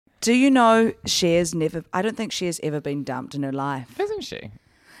Do you know I don't think Cher's ever been dumped in her life. Isn't she?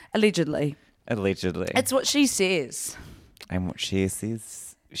 Allegedly. It's what she says. And what Cher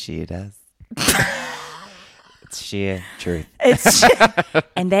says, Cher does. It's sheer truth.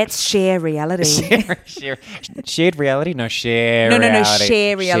 And that's Cher reality. Shared reality? No, share No, reality.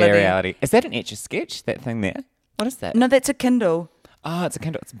 Cher reality. Share reality. Is that an Etch-a-Sketch, that thing there? What is that? No, that's a Kindle. Oh, it's a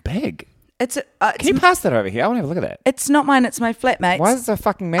Kindle. It's big. Can Can you pass that over here? I want to have a look at that. It's not mine. It's my flatmate's. Why is it so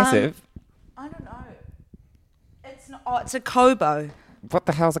fucking massive? I don't know. It's not. Oh, it's a Kobo. What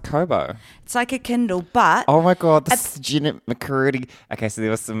the hell's a Kobo? It's like a Kindle, but Oh my God, this is Janet McCurdy. Okay, so there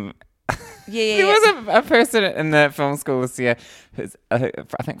was some... There was a person in the film school this year, who's, I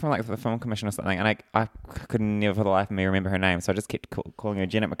think from like the film commission or something, and I could never for the life of me remember her name, so I just kept calling her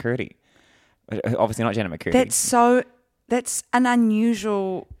Janet McCurdy. Obviously not Janet McCurdy. That's an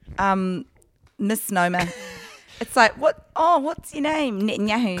unusual misnomer. It's like, what's your name?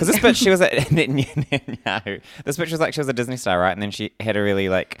 Netanyahu. Because this bitch, she was at Netanyahu. This bitch was like, she was a Disney star, right? And then she had a really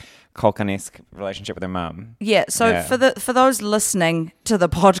like Culkin-esque relationship with her mum. Yeah. So for those listening to the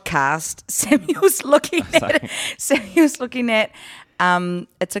podcast, Samuel's looking at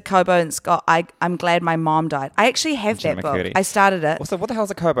it's a Kobo and Scott. I'm glad my mom died. I actually have that book. I started it. Also, what the hell's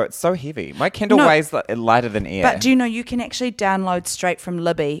a Kobo? It's so heavy. My Kindle weighs lighter than air. But do you know you can actually download straight from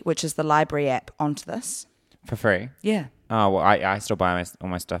Libby, which is the library app, onto this? For free? Yeah. Oh, well, I still buy all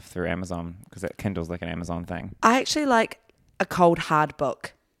my stuff through Amazon because Kindle's like an Amazon thing. I actually like a cold hard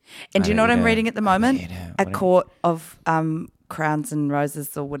book. And do you know what I'm reading at the moment? A Court of Crowns and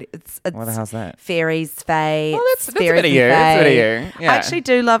Roses, or what? It's what the hell's that? Fairies, fae. Well, that's a bit of you. That's a bit of you. Yeah. I actually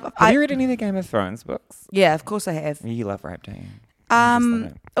do love. Have you read any of the Game of Thrones books? Yeah, of course I have. You love rape, don't you?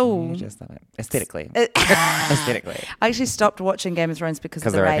 You just love it. Aesthetically. Aesthetically. I actually stopped watching Game of Thrones because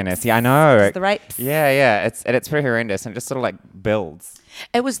of the rapes. Yeah, I know. The rapes. Yeah. It's pretty horrendous and it just sort of like builds.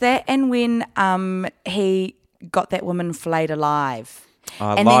 It was that, and when he got that woman flayed alive.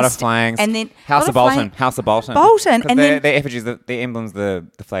 Oh, a lot of flayings. And then House of Bolton. And then their effigies, the emblem's the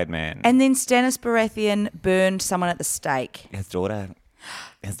flayed man. And then Stannis Baratheon burned someone at the stake. His daughter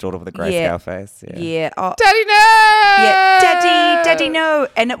with the grayscale face. Yeah. Oh. Daddy, no! Yeah, Daddy, no.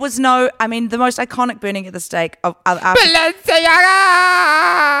 And it was the most iconic burning at the stake of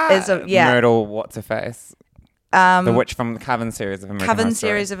Balenciaga! is Myrtle, what's her face? The witch from the Coven series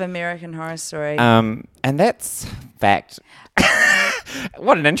of American Horror Story. And that's fact.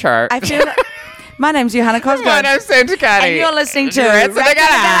 What an intro. I feel like my name's Johanna Cosgrove. My name's Sam Takati. And you're listening to Rats in the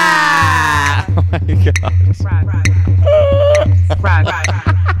Gutter. Oh my God.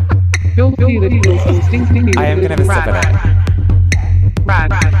 I am going to have a sip of that.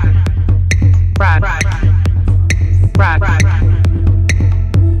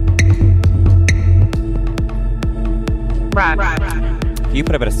 If you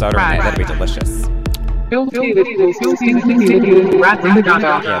put a bit of soda in that, that'd be delicious. Yeah,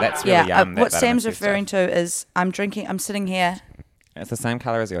 that's really yum. What Sam's referring to is I'm sitting here. It's the same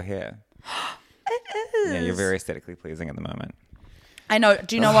colour as your hair. It is. Yeah, you're very aesthetically pleasing at the moment. I know.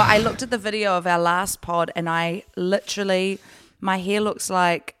 Do you know what? I looked at the video of our last pod and my hair looks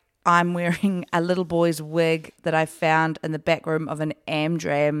like I'm wearing a little boy's wig that I found in the back room of an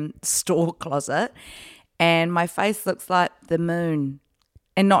Amdram store closet. And my face looks like the moon.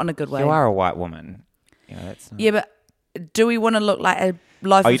 And not in a good way. You are a white woman. You know, that's not... Yeah, but do we want to look like a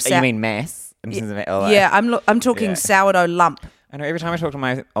loaf of you mean mass? Yeah, I'm talking sourdough lump. I know every time I talk to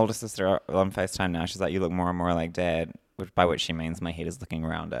my older sister on FaceTime now, she's like, you look more and more like Dad, by which she means my head is looking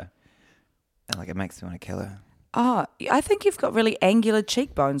rounder. And like, it makes me want to kill her. Oh, I think you've got really angular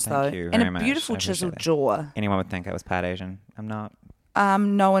cheekbones, Thank you and very a much. beautiful chiseled jaw. Anyone would think I was part Asian. I'm not.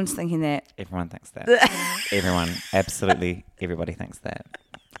 No one's thinking that. Everyone thinks that. Everyone, absolutely everybody thinks that.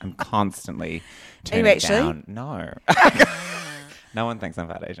 I'm constantly turning it down. No. No one thinks I'm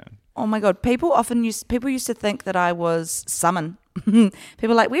part Asian. Oh my God. People used to think that I was Summon. People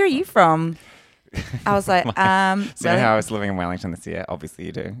are like, where are you from? I was like, So you know how I was living in Wellington this year? Obviously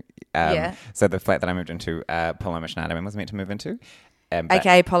you do. Yeah. So the flat that I moved into, Paloma Schneiderman was meant to move into.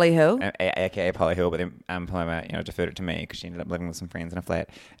 AKA Polly Hill. AKA Polly Hill, but then Paloma, deferred it to me because she ended up living with some friends in a flat.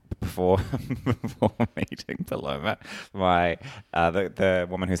 Before meeting Paloma, the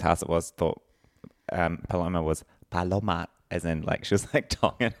woman whose house it was thought Paloma was Paloma, as in like she was like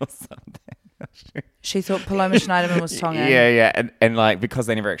Tongan or something. She thought Paloma Schneiderman was Tongan. Yeah, and like because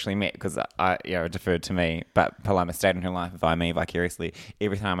they never actually met because I deferred to me, but Paloma stayed in her life via me vicariously.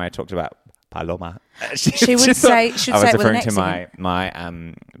 Every time I talked about Paloma, she would say I was referring to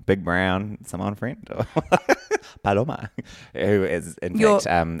my big brown Samoan friend. Paloma, who is in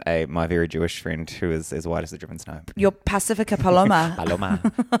fact my very Jewish friend who is as white as the driven snow. Your Pacifica Paloma. Paloma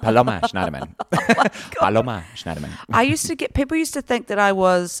Schneiderman. Paloma Schneiderman. People used to think that I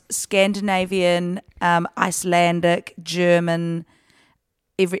was Scandinavian, Icelandic, German,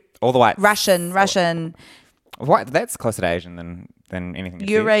 all the white Russian. White, that's closer to Asian than anything.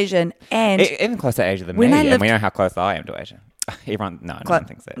 Eurasian, and even closer to Asia than me. And we know how close I am to Asia. No one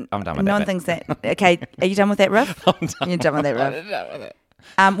thinks that. I'm done with that. No one thinks that. Okay, are you done with that riff? You're done with that riff. I'm done with it.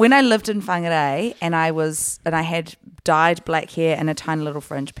 When I lived in Whangarei and I had dyed black hair and a tiny little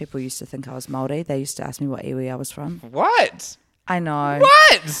fringe, people used to think I was Māori. They used to ask me what iwi I was from. What? I know.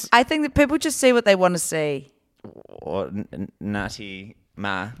 What? I think that people just see what they want to see. Or Nati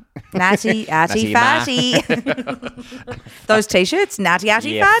Ma. Natty, arty, farty. Those t-shirts, natty,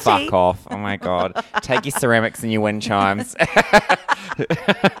 arty, yeah, farty. fuck off. Oh my God. Take your ceramics and your wind chimes.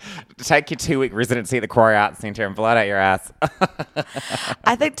 Take your 2-week residency at the Quarry Arts Centre and blood out your ass.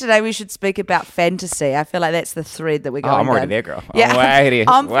 I think today we should speak about fantasy. I feel like that's the thread that we're going I'm already down. there, girl. Yeah.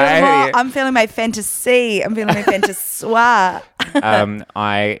 I'm I'm feeling my fantasy. I'm feeling my fantassoir.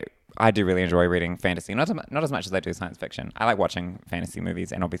 I do really enjoy reading fantasy, not as much as I do science fiction. I like watching fantasy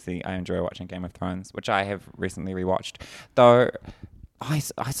movies, and obviously I enjoy watching Game of Thrones, which I have recently rewatched. Though I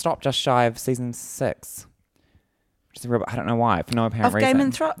stopped just shy of season 6. Which is I don't know why, for no apparent reason. Game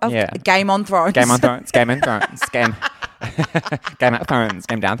on Thrones. Game on Thrones. Game on Thrones. Game Up Thrones.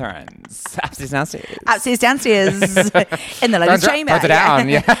 Game Down Thrones. Upstairs, downstairs. Upstairs, downstairs. In the ladies' chamber. Thrones it down.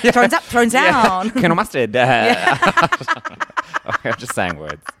 Yeah. Thrones up, thrones down. Colonel Mustard. I'm just saying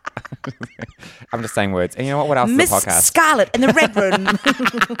words. I'm just saying words. And you know what? What else is Miss the podcast? Scarlet in the Red Room.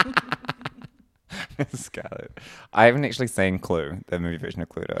 Miss Scarlet. I haven't actually seen Clue, the movie version of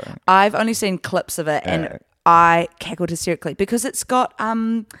Clue, though. I've only seen clips of it, and I cackled hysterically because it's got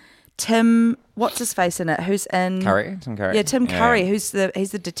Tim, what's his face in it? Who's in Tim Curry. Yeah, Tim Curry. He's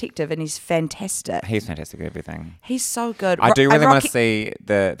the detective, and he's fantastic. He's fantastic at everything. He's so good. I do really want to see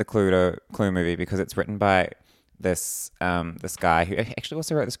the Clue movie because it's written by this guy who actually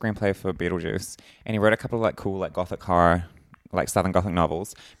also wrote the screenplay for Beetlejuice, and he wrote a couple of cool gothic horror, Southern Gothic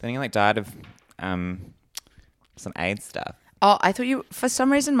novels. But then he died of some AIDS stuff. Oh, I thought for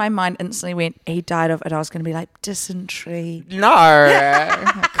some reason my mind instantly went, he died of, and I was going to be like, dysentery. No,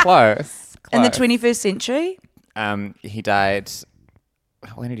 close. In the 21st century? He died,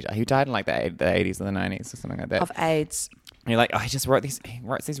 when did he die? He died in the 80s or the 90s or something like that. Of AIDS. And you're he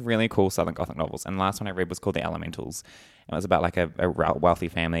writes these really cool Southern Gothic novels. And the last one I read was called The Elementals. And it was about a wealthy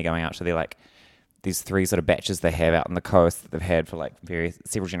family going out to these 3 sort of batches they have out on the coast that they've had for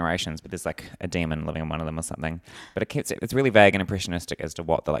several generations, but there's a demon living in one of them or something. But it's really vague and impressionistic as to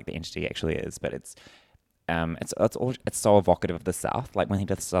what the entity actually is. But it's so evocative of the South. Like when he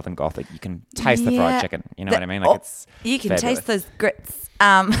does Southern Gothic, you can taste the fried chicken. You know what I mean? It's you can fabulous. taste those grits.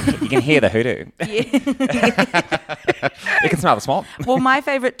 You can hear the hoodoo. You can smell the swamp. Well, my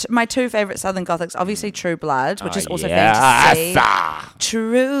 2 favorite Southern Gothics, obviously True Blood, which is also fantasy.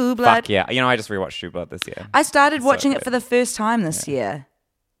 True Blood. Fuck yeah! I just rewatched True Blood this year. I started watching it for the first time this year.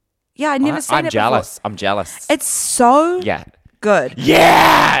 Yeah, I'd never seen it jealous. before. I'm jealous. It's so good.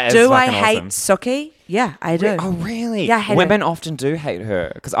 Yeah. Do I hate Suki? Yeah, I do. Oh, really? Yeah, I hate Women often do hate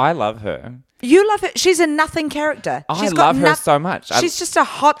her because I love her. You love her. She's a nothing character. I love her so much. She's just a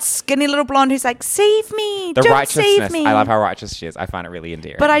hot, skinny little blonde who's like, save me. Don't save me. I love how righteous she is. I find it really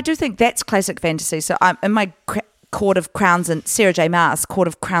endearing. But I do think that's classic fantasy. So I'm in my Court of Crowns and Sarah J. Maas, Court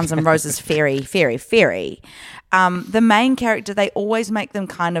of Crowns and Roses, fairy. The main character, they always make them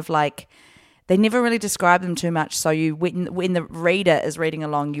kind of they never really describe them too much. So when the reader is reading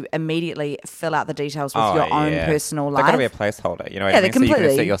along, you immediately fill out the details with your own personal life. They've got to be a placeholder, you know what I mean? Completely. So you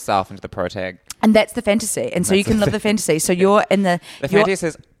can insert yourself into the protag. And that's the fantasy. And so you can live the fantasy. So you're in the... The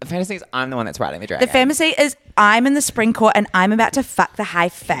fantasy is I'm the one that's riding the dragon. The fantasy is I'm in the spring court and I'm about to fuck the high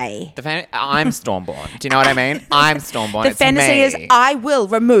fae. I'm Stormborn. Do you know what I mean? I'm Stormborn. The fantasy is I will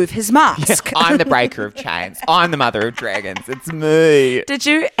remove his mask. I'm the breaker of chains. I'm the mother of dragons. It's me. Did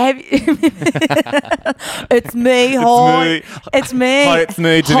you have... It's me, hi. It's me. Hi, it's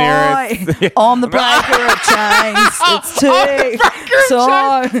me, Daenerys. On the breaker of chains. It's T.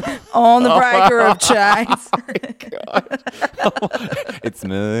 On the breaker of chains. Oh my God. It's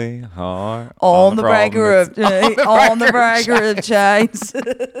me, hi. On the breaker of chains. On the breaker of chains.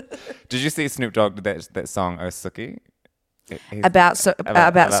 Did you see Snoop Dogg did that song, Oh Suki? About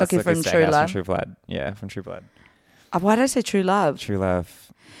Suki from True Love. From True Blood. Yeah, from True Blood. Why did I say True Love? True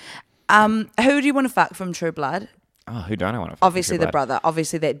Love. Who do you want to fuck from True Blood? Oh, who don't I want to fuck? Obviously the brother.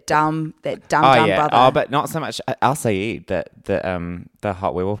 Obviously that dumb brother. Oh, but not so much Al Sayed, the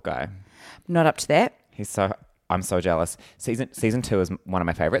hot werewolf guy. Not up to that. He's so... I'm so jealous. Season 2 is one of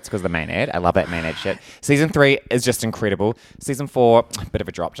my favorites because of the main ad. I love that main ad shit. Season 3 is just incredible. Season 4, bit of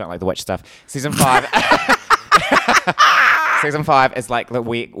a drop. Don't like the witch stuff. Season 5. Season 5 is like the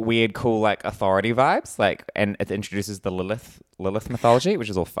weird, cool, like authority vibes, like, and it introduces the Lilith mythology, which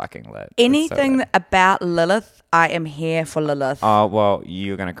is all fucking lit. Anything about Lilith, I am here for Lilith. Oh well,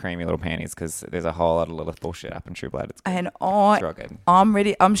 you're gonna cream your little panties because there's a whole lot of Lilith bullshit up in True Blood. It's good. And It's real good. I'm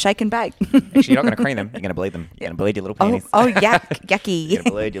ready. I'm shake and bake. Actually, you're not gonna cream them. You're gonna bleed them. You're gonna bleed your little panties. Yucky. You're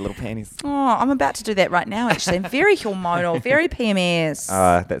gonna bleed your little panties. Oh, I'm about to do that right now. Actually, I'm very hormonal, very PMS.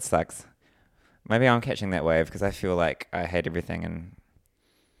 That sucks. Maybe I'm catching that wave because I feel like I hate everything and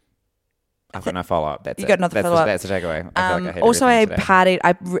I've got no follow up. That's you it. got nothing follow up. That's a takeaway. I feel like I hate also, I everything today. partied.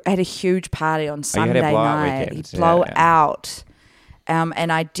 I had a huge party on Sunday you had a blowout night. weekend. Blowout.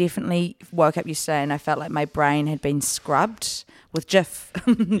 And I definitely woke up yesterday and I felt like my brain had been scrubbed with Jif.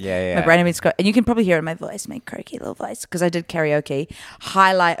 Yeah. My brain had been scrubbed. And you can probably hear it in my voice, my croaky little voice, because I did karaoke.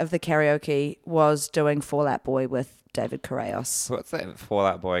 Highlight of the karaoke was doing Fall Out Boy with David Correos. So what's that Fall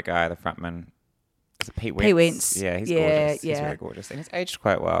Out Boy guy, the frontman? Is it Pete Wentz? Pete Wentz. Yeah, he's Yeah, gorgeous. He's yeah. really gorgeous. And he's aged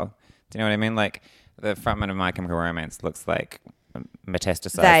quite well. Do you know what I mean? Like, the frontman of My Chemical Romance looks like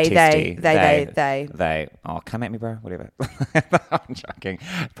metastasized testy. They. Oh, come at me, bro. Whatever. I'm joking.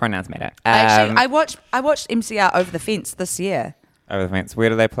 Pronouns matter. Actually, I watched MCR Over the Fence this year. Over the fence. Where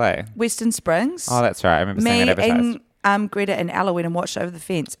do they play? Western Springs. Oh, that's right. I remember seeing it advertised. And Greta and Ella went and watched Over the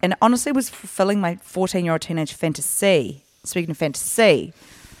Fence, and it honestly was fulfilling my 14-year-old teenage fantasy. Speaking of fantasy,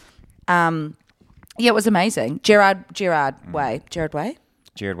 yeah, it was amazing. Gerard Way. Gerard Way?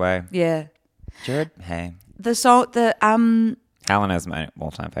 Jared Way. Yeah. Jared? Hey. The song, Helena is my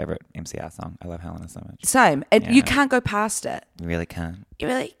all-time favorite MCR song. I love Helena so much. same. You can't go past it. You really can't. You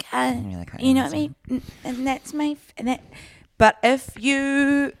really can't. You really can't. You know what I mean? And that's my... But if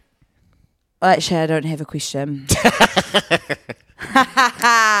you... Actually, I don't have a question.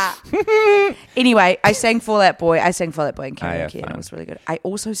 Anyway, I sang Fall Out Boy. I sang Fall Out Boy in karaoke, and it was really good. I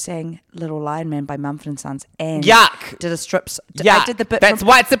also sang Little Lion Man by Mumford & Sons, and Yuck! did a strips. Yuck! I did the bit. That's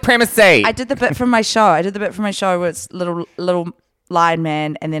white supremacy. I did the bit from my show. Where it's Little Lion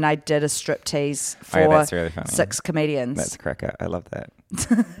Man, and then I did a strip tease for that's really funny. 6 comedians. That's a cracker. I love that.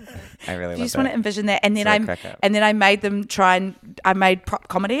 I really love that. You just want to envision that, and then So I made them try and I made prop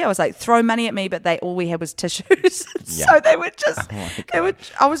comedy. I was like, throw money at me, but all we had was tissues. Yeah. So they would just Oh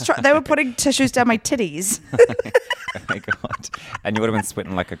they were putting tissues down my titties. Oh my god! And you would have been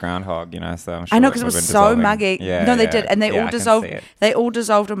sweating like a groundhog, you know. So I'm sure I know, because it was so muggy. Yeah, no, they did, and they Yeah, all I can dissolved. see it. They all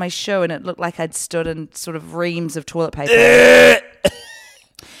dissolved on my shoe, and it looked like I'd stood in sort of reams of toilet paper.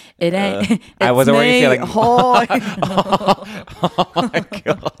 It ain't. I was already feeling. Oh, Oh my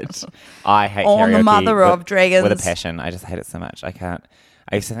god! I hate On the karaoke mother of dragons. with a passion. I just hate it so much. I can't.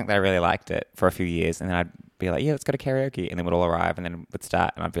 I used to think that I really liked it for a few years, and then I'd be like, "Yeah, let's go to karaoke," and then we'd all arrive, and then it would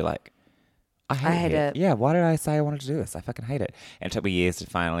start, and I'd be like, "I hate it. Yeah, why did I say I wanted to do this? I fucking hate it." And it took me years to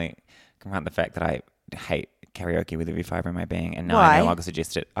finally confront the fact that I hate karaoke with every fiber in my being, and now I no longer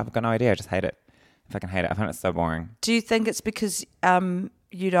suggest it. I've got no idea. I just hate it. I fucking hate it. I find it so boring. Do you think it's because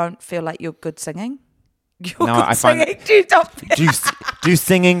you don't feel like you're good singing? I find singing. Do you not feel do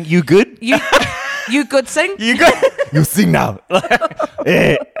singing. You good? you good sing? You good? You sing now.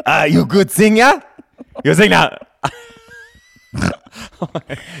 Hey, you good sing, yeah? You sing now.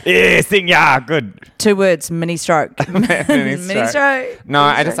 Yeah, sing, yeah, good. 2 words, mini stroke. Mini stroke. No,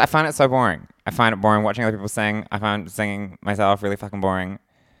 I find it so boring. I find it boring watching other people sing. I find singing myself really fucking boring.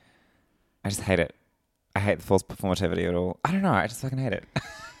 I just hate it. I hate the false performativity at all. I don't know. I just fucking hate it.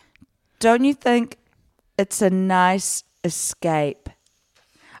 Don't you think it's a nice escape?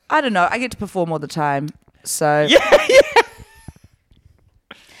 I don't know. I get to perform all the time. So Yeah.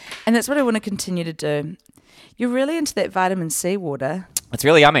 And that's what I want to continue to do. You're really into that vitamin C water. It's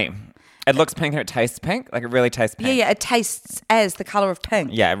really yummy. It looks pink and it tastes pink. Like it really tastes pink. Yeah. It tastes as the colour of pink.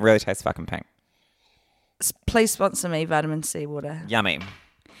 Yeah, it really tastes fucking pink. Please sponsor me, vitamin C water. Yummy.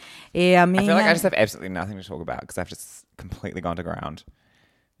 Yeah, I feel like I just have absolutely nothing to talk about because I've just completely gone to ground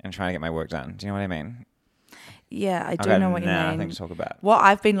and trying to get my work done. Do you know what I mean? Yeah, I do know what you mean. Nothing to talk about. Well,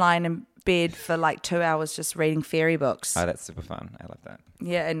 I've been lying in bed for like 2 hours just reading fairy books. Oh, that's super fun. I love that.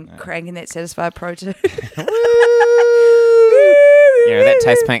 Yeah, and cranking that Satisfied Pro 2. You know, that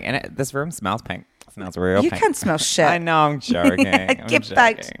tastes pink. And this room smells pink. It smells real You pink. can't smell shit. I know, I'm joking. I'm Get joking.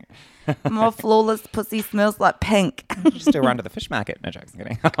 backed. More flawless pussy smells like pink. Just do a run to the fish market. No jokes, I'm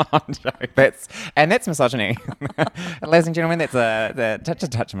kidding. I'm joking. That's misogyny. Ladies and gentlemen, that's a touch of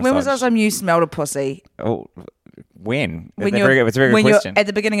misogyny. When was the last time you smelled a pussy? Oh, when? When It's a very good when question. you're at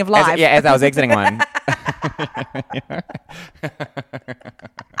the beginning of life. As I was exiting one.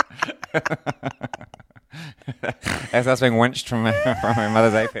 As I was being winched from my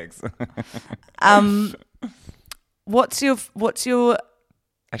mother's apex. What's your?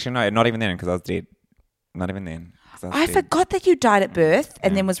 Actually, no, not even then, because I was dead. Not even then. I forgot that you died at birth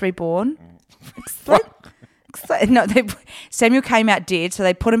and then was reborn. No, Samuel came out dead, so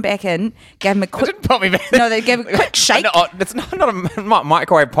they put him back in, gave him a quick. Didn't put me back. No, they gave him a quick shake. No, it's not a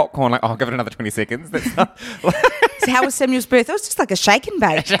microwave popcorn. Like, I'll give it another 20 seconds. That's not. So how was Samuel's birth? It was just like a shake and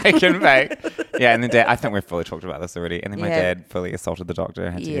bake. Shake and bake. Yeah, and then Dad. I think we've fully talked about this already. And then my Yeah. dad fully assaulted the doctor.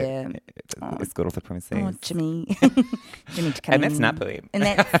 And had to get escorted off the premises. Oh, Jimmy. Jimmy to come And that's in. Napoli. And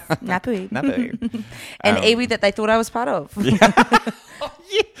that's Napoli. Napoli. And iwi that they thought I was part of. Yeah.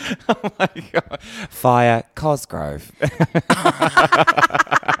 Oh my God. Fire Cosgrove.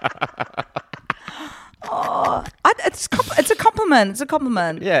 It's a compliment. It's a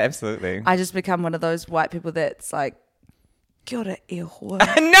compliment. Yeah, absolutely. I just become one of those white people that's like, kia ora e hoa. No!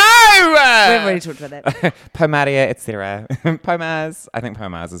 We've already talked about that. Pomaria, etc. Pomas. I think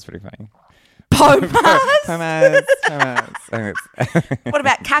Pomas is pretty funny. Pomas? Pomas. Pomas. I think it's What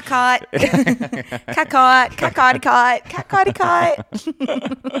about kakite?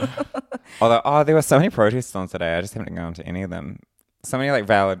 Kakite. Although, there were so many protests on today. I just haven't gone to any of them. So many like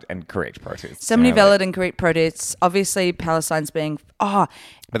valid and correct protests. So many valid and correct protests. Obviously, Palestine's being but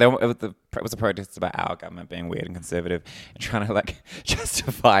it was a protest about our government being weird and conservative and trying to like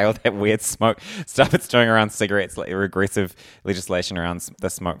justify all that weird smoke stuff it's doing around cigarettes, like regressive legislation around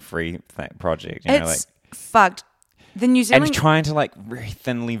the smoke-free project. You know, it's fucked. The New Zealand and trying to like very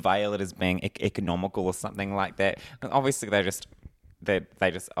thinly veil it as being economical or something like that. And obviously, they just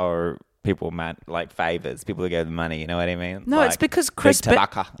owe people mad like favors. People who give them money. You know what I mean? No, like, it's because Chris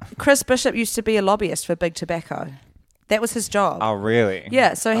Bishop used to be a lobbyist for Big Tobacco. That was his job. Oh, really?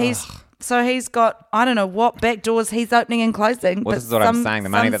 Yeah. So he's got, I don't know what back doors he's opening and closing. Well, this is what I'm saying. The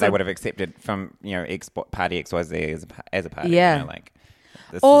money that they would have accepted from party XYZ as a party. Yeah. You know, like,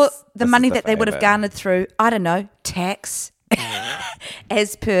 the money that they would have garnered through, I don't know, tax,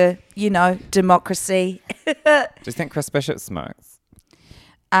 as per, democracy. Do you think Chris Bishop smokes?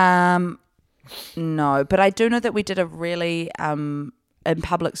 No, but I do know that we did a really in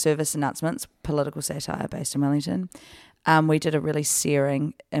public service announcements, political satire based in Wellington. We did a really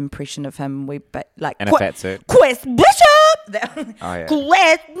searing impression of him. We in a fat suit. Quest Bishop. Oh yeah.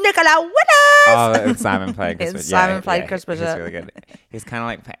 Quest Nicola Winners. Oh, that was Simon played Chris Bishop. Simon played Chris Bishop. He was really good. He's kind of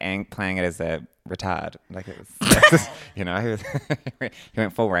like playing it as a retard. Like it was, he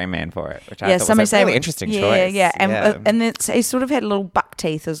went full Rain Man for it, which I thought was a really interesting choice. Yeah, and he sort of had little buck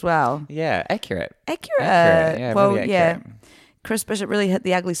teeth as well. Yeah, accurate. Yeah, well, really accurate. Chris Bishop really hit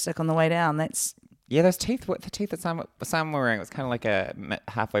the ugly stick on the way down. Yeah, those teeth. The teeth that Simon were wearing was kind of like a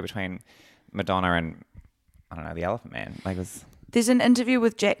halfway between Madonna and I don't know, the Elephant Man. Like it was. There's an interview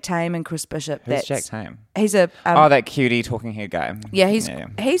with Jack Tame and Chris Bishop. Who's Jack Tame? He's a that cutie talking head guy. Yeah, he's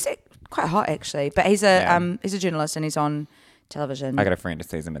quite hot actually, but he's a journalist and he's on television. I got a friend who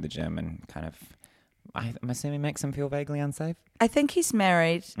sees him at the gym and kind of, I'm assuming makes him feel vaguely unsafe. I think he's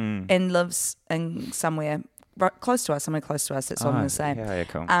married and lives in somewhere close to us. That's all I'm going to say. Yeah,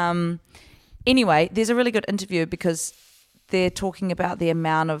 cool. Anyway, there's a really good interview because they're talking about the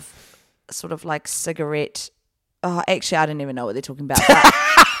amount of sort of like cigarette. Oh, actually, I don't even know what they're talking about.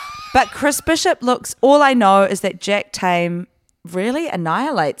 But Chris Bishop all I know is that Jack Tame really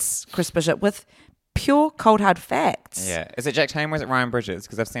annihilates Chris Bishop with pure cold hard facts. Yeah. Is it Jack Tame or is it Ryan Bridges?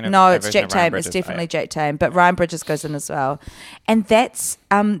 Because I've seen No, it's Jack Tame. It's definitely Jack Tame. But Ryan Bridges goes in as well. And that's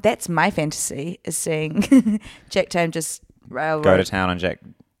my fantasy is seeing Jack Tame just railroad. Go to town on Jack.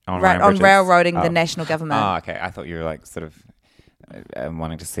 On railroading the national government. Oh, okay. I thought you were like sort of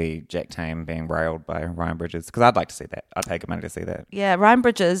wanting to see Jack Tame being railed by Ryan Bridges because I'd like to see that. I'd pay good money to see that. Yeah, Ryan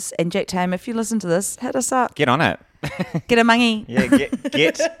Bridges and Jack Tame, if you listen to this, hit us up. Get on it. Get a mungie. Yeah, get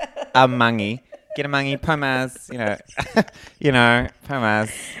a mungie. Get a mungie. Pomas,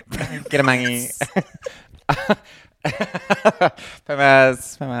 Pomas. Get a mungie.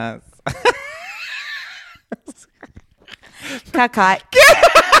 Pomas. Kakai.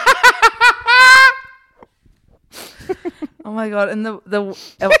 Oh my god! And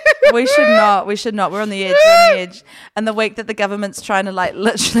we should not. We're on the edge. And the week that the government's trying to like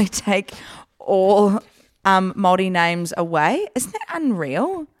literally take all Māori names away, isn't that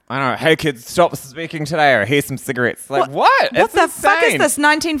unreal? I don't know. Hey kids, stop speaking today, or here's some cigarettes. Like what? What the fuck is this?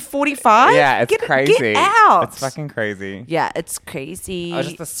 1945? Yeah, it's crazy. Get out! It's fucking crazy. Yeah, it's crazy.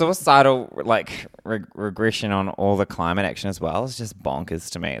 Just the suicidal regression on all the climate action as well. It's just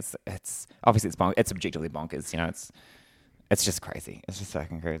bonkers to me. It's obviously it's bonkers. It's objectively bonkers. It's just crazy. It's just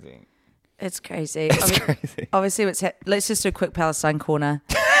fucking crazy. It's crazy. It's crazy. Obviously, let's just do a quick Palestine corner.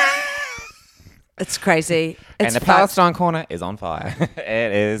 It's crazy. And the Palestine corner is on fire.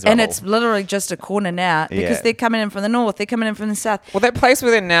 It is rubble. And it's literally just a corner now because they're coming in from the north. They're coming in from the south. Well, that place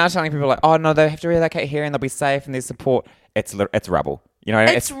where they're now telling people like, oh, no, they have to relocate here and they'll be safe and there's support. It's rubble. You know,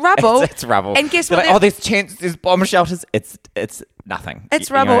 it's rubble. It's rubble. And guess they're what? Like, there's bomb shelters. It's nothing. It's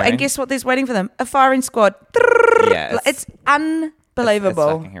You rubble. know what I And mean? guess what? There's waiting for them. A firing squad. Yeah, It's unbelievable.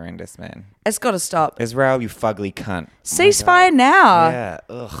 It's fucking horrendous, man. It's got to stop. Israel, you fugly cunt. Ceasefire now. Yeah.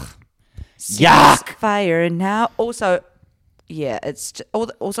 Ugh. Yuck. Ceasefire now. Also, yeah, it's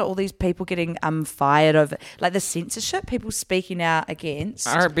all these people getting fired over like the censorship. People speaking out against.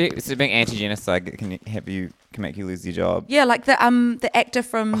 It's being anti-genocide can make you lose your job. Yeah, like the actor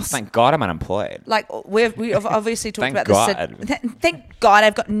from. Oh, thank God I'm unemployed. Like we've obviously talked Thank about God. this. Thank God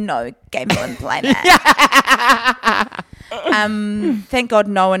I've got no gainful employment. Thank God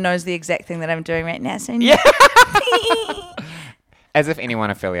no one knows the exact thing that I'm doing right now. So yeah. As if anyone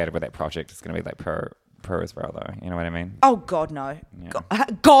affiliated with that project is going to be like pro Israel, though. You know what I mean? Oh God no. Yeah.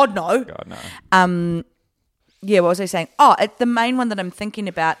 God no. God no. Yeah, what was I saying? Oh, the main one that I'm thinking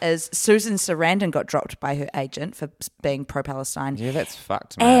about is Susan Sarandon got dropped by her agent for being pro-Palestine. Yeah, that's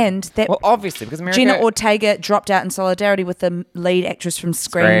fucked, man. And that obviously, because America... Jenna Ortega dropped out in solidarity with the lead actress from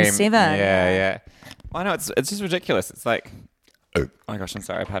Scream 7. Yeah. Well, I know, it's just ridiculous. It's like... Oh my gosh, I'm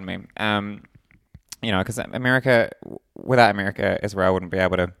sorry, pardon me. You know, because without America, Israel wouldn't be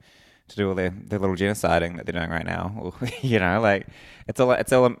able to do all their little genociding that they're doing right now. You know, like, it's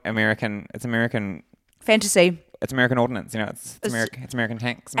all American... It's American... Fantasy. It's American ordnance, you know. It's American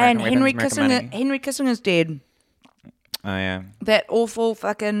tanks, American and weapons, Henry Kissinger's dead. Oh yeah, that awful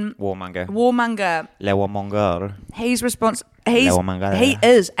fucking warmonger. Le warmonger. He's responsible. He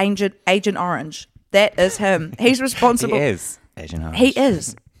is Agent Orange. That is him. He's responsible. He is Agent Orange. He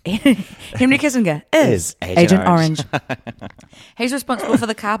is. Henry Kissinger is Agent Orange. He's responsible for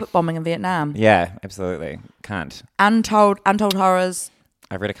the carpet bombing in Vietnam. Yeah, absolutely. Can't. Untold horrors.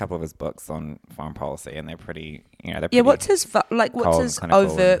 I've read a couple of his books on foreign policy, and they're pretty, you know, what's his overt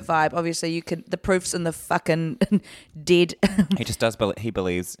vibe? Obviously, the proof's in the fucking dead. He just does. He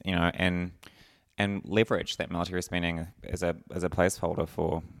believes, you know, and leverage that military spending as a placeholder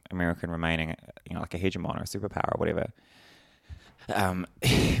for American remaining, you know, like a hegemon or a superpower or whatever.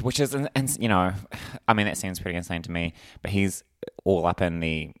 Which is, and you know, I mean, that seems pretty insane to me. But he's all up in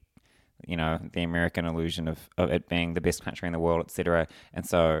the, you know, the American illusion of it being the best country in the world, etc. And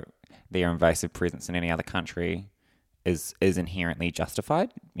so their invasive presence in any other country is inherently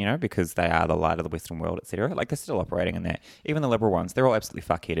justified, you know, because they are the light of the Western world, etc. Like, they're still operating in that. Even the liberal ones, they're all absolutely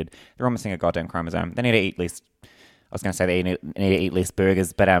fuckheaded. They're all missing a goddamn chromosome. They need to eat less. I was going to say they need to eat less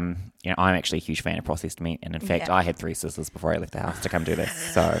burgers, but you know, I'm actually a huge fan of processed meat, and in fact, I had 3 sisters before I left the house to come do this,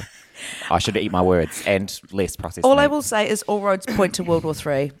 so I should eat my words and less processed meat. All I will say is all roads point to World War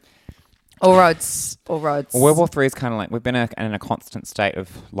III. All roads. Well, World War III is kind of like, we've been in a constant state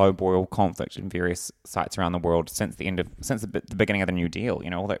of low boil conflict in various sites around the world since the beginning of the New Deal. You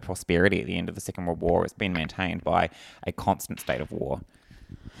know, all that prosperity at the end of the Second World War has been maintained by a constant state of war,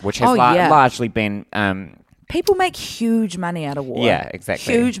 which has largely been. People make huge money out of war. Yeah,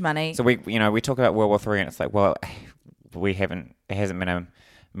 exactly. Huge money. So we talk about World War III, and it's like, well, there hasn't been a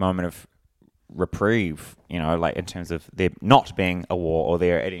moment of reprieve, you know, like in terms of there not being a war or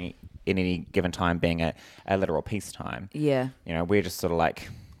there at any given time being a literal peacetime. Yeah. You know, we're just sort of like,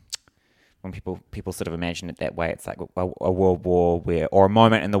 when people sort of imagine it that way, it's like a world war or a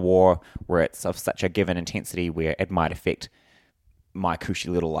moment in the war where it's of such a given intensity where it might affect my cushy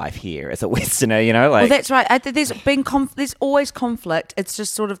little life here as a Westerner, you know? Like, well, that's right. There's always conflict. It's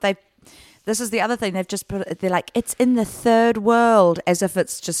just sort of this is the other thing. They've just put it, they're like, it's in the third world, as if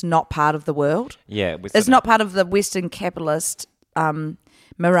it's just not part of the world. Yeah. It's not part of the Western capitalist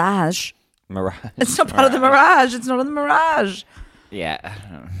mirage. It's not part of the mirage. It's not in the mirage. Yeah.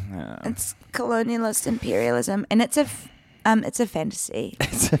 It's colonialist imperialism, and it's a fantasy.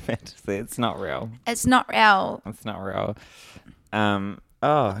 It's a fantasy. It's not real. It's not real. It's not real.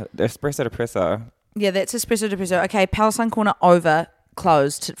 Espresso depresso. Yeah, that's espresso depresso. Okay, Palestine corner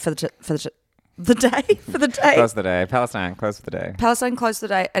closed for the day. Close the day. Palestine closed for the day. Palestine closed the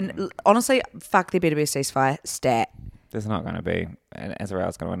day, and honestly, fuck, there better be a ceasefire. Stat. There's not going to be. And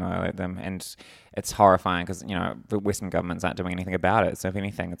Israel's going to annihilate them, and it's horrifying because, you know, the Western governments aren't doing anything about it. So if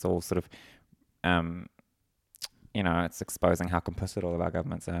anything, it's all sort of, you know, it's exposing how complicit all of our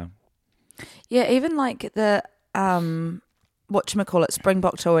governments are. Yeah, even like the whatchamacallit,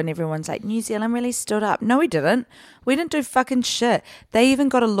 Springbok tour, and everyone's like, New Zealand really stood up. No, we didn't. We didn't do fucking shit. They even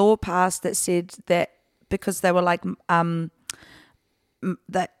got a law passed that said that because they were like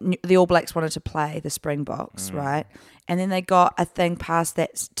that the All Blacks wanted to play the Springboks, right? And then they got a thing passed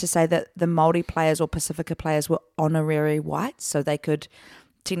that to say that the Māori players or Pacifica players were honorary whites, so they could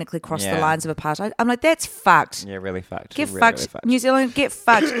technically cross the lines of apartheid. I'm like, that's fucked. Yeah, really fucked. Get really, fucked. really fucked. New Zealand, get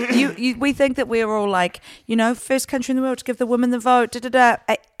fucked. We think that we're all like, first country in the world to give the women the vote,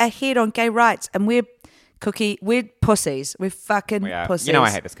 ahead on gay rights, and we're pussies. We're fucking pussies. I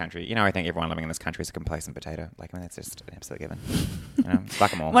hate this country. I think everyone living in this country is a complacent potato. That's just an absolute given.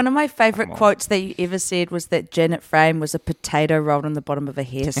 Fuck them all. One of my favourite quotes that you ever said was that Janet Frame was a potato rolled on the bottom of a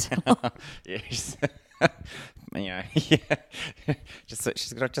hair salad. Yes. She's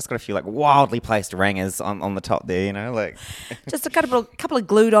just got a few wildly placed ringers on the top there, just a couple of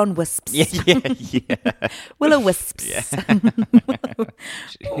glued on wisps. Yeah. Willow wisps. Yeah.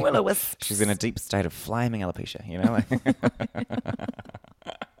 Willow wisps. She's in a deep state of flaming alopecia,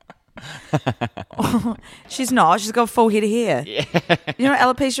 She's not. She's got a full head of hair. Yeah. You know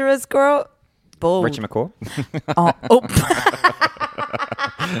what alopecia is, girl? Bald. Richie McCaw. Oh.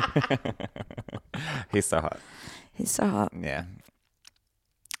 He's so hot. He's so hot. Yeah.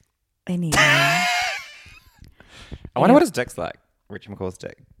 Anyway. I wonder what his dick's like. Richie McCaw's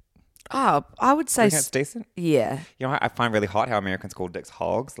dick. Oh, I would say it's decent. Yeah. I find really hot how Americans call dicks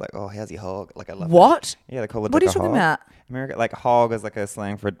hogs. How's your hog? I love what? It. Yeah, they call it. What are you talking about? America, hog is a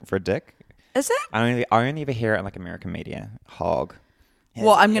slang for a dick. Is it? I only ever hear it in American media. Hog.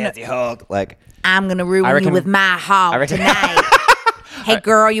 I'm gonna. How's your hog? I'm gonna ruin you with my hog tonight. Hey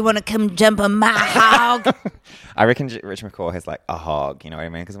girl, you want to come jump on my hog? I reckon Rich McCaw has a hog, you know what I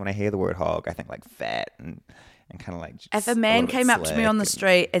mean? Because when I hear the word hog, I think fat and kind of if a man came up to me on the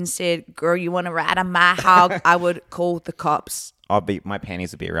street and said, girl, you want to ride on my hog, I would call the cops. My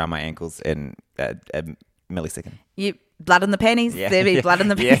panties would be around my ankles in a millisecond. Blood on the panties? Yeah. There'd be blood on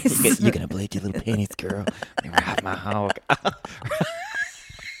the panties. Yeah. You're going to bleed your little panties, girl. And ride my hog.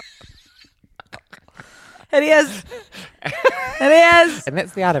 It is. It is. And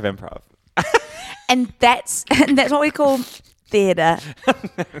that's the art of improv. And that's what we call theatre.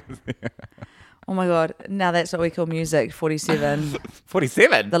 Oh my God. Now that's what we call music. 47.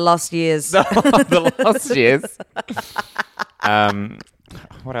 47? The lost years. The lost years.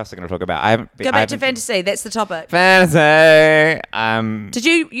 What else are we going to talk about? Go back to fantasy. That's the topic. Fantasy.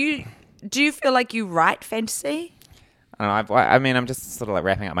 Do you feel like you write fantasy? I don't know. I'm just sort of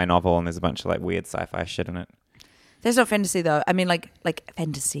wrapping up my novel, and there's a bunch of weird sci-fi shit in it. That's not fantasy though. I mean, like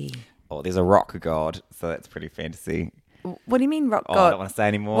fantasy. Oh, there's a rock god, so that's pretty fantasy. What do you mean rock god? I don't want to say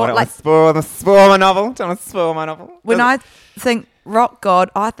anymore. What, I don't want to spoil my novel. Don't want to spoil my novel. When I think rock god,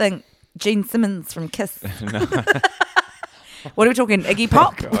 I think Gene Simmons from Kiss. No. What are we talking? Iggy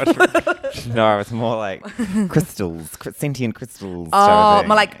Pop? No, it's more crystals, sentient crystals. Oh,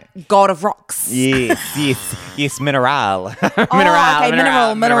 more like God of Rocks. Yes, mineral.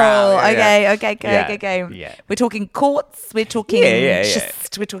 Mineral. Yeah, Okay. Yeah. We're talking quartz. We're talking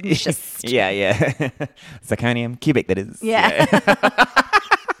schist. We're talking schist. Yeah. Zirconium, cubic, that is. Yeah.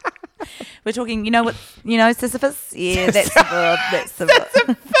 We're talking, Sisyphus? Yeah, that's the word. That's the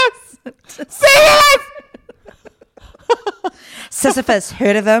word. Sisyphus! Sisyphus,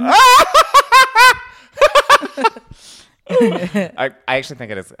 heard of him? I actually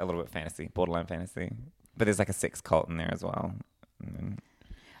think it is a little bit fantasy, borderline fantasy. But there's a sex cult in there as well.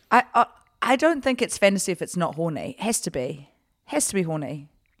 I don't think it's fantasy if it's not horny. It has to be. Horny.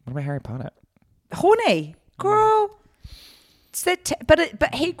 What about Harry Potter? Horny, girl. It's that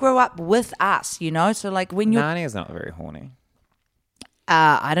but he grew up with us, So when you're Narnia's not very horny.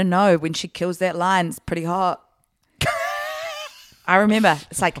 I don't know. When she kills that lion, it's pretty hot. I remember.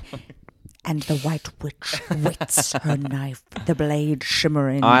 It's and the white witch whets her knife, the blade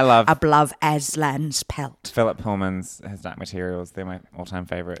shimmering above Aslan's pelt. Philip Pullman's his Dark Materials. They're my all-time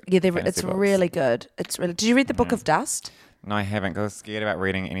favorite. Yeah, it's books. Really good. Did you read the Book of Dust? No, I haven't. I was scared about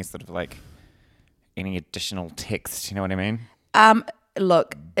reading any sort of any additional text. You know what I mean?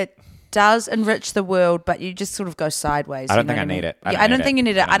 Look, it does enrich the world, but you just sort of go sideways. I don't think I need it. I don't think you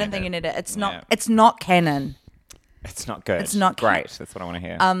need it. I don't think you need it. It's not. It's not canon. It's not good. It's not great. That's what I want to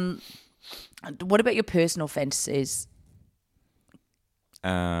hear. What about your personal fantasies? It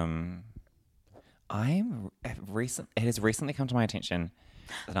has recently come to my attention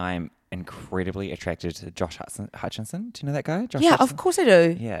that I'm incredibly attracted to Josh Hutchinson. Do you know that guy? Josh Hutchinson? Of course I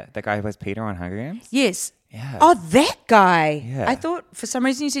do. Yeah, that guy who plays Peter on Hunger Games. Yes. Yeah. Oh, that guy. Yeah. I thought for some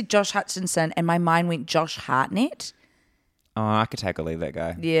reason you said Josh Hutchinson, and my mind went Josh Hartnett. Oh, I could take or leave that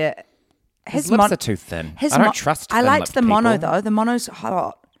guy. Yeah. His lips are too thin. I don't trust I liked the mono, people. though. The mono's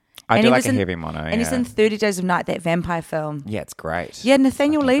hot. I do like a heavy mono, And he's in 30 Days of Night, that vampire film. Yeah, it's great. Yeah,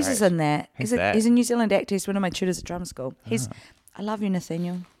 Nathaniel Lees is in that. Who's that? He's a New Zealand actor. He's one of my tutors at drama school. I love you,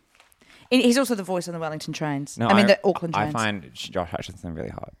 Nathaniel. And he's also the voice on the Wellington trains. No, the Auckland I trains. find Josh Hutcherson really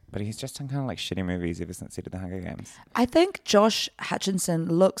hot, but he's just done kind of like shitty movies ever since he did the Hunger Games. I think Josh Hutchinson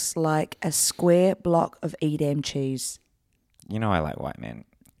looks like a square block of Edam cheese. You know I like white men.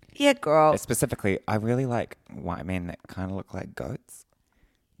 Yeah, girl. Specifically, I really like white men that kind of look like goats.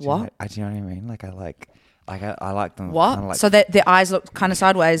 Do you know what I mean? Like I like them. What? Kinda like So that their eyes look kind of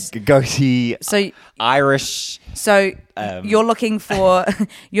sideways. goatee. So Irish. So you're looking for,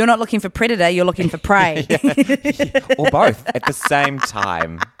 you're not looking for predator, you're looking for prey. Or both at the same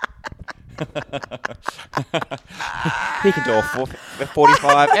time. He can do a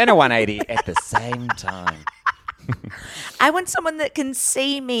 45 and a 180 at the same time. I want someone that can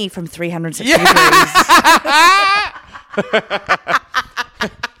see me from 360 degrees.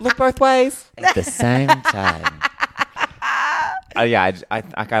 Look both ways at the same time.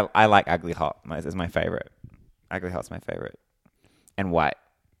 I like ugly hot. Is my favorite. Ugly hot's my favorite, and white,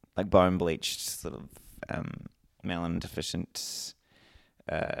 like bone bleached, sort of melon deficient.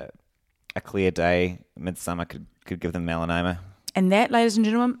 A clear day, midsummer could give them melanoma. And that, ladies and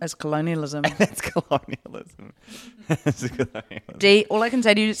gentlemen, is colonialism. That's colonialism. That's colonialism. All I can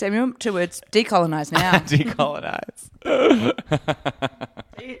say to you, Samuel, 2 words: decolonize now. Decolonize.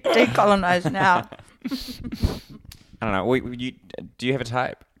 Decolonize now. I don't know. Do you have a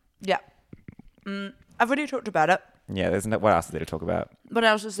type? Yeah. I've already talked about it. Yeah, what else is there to talk about? What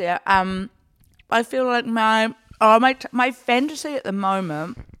else is there? I feel like my fantasy at the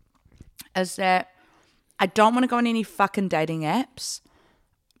moment is that I don't want to go on any fucking dating apps.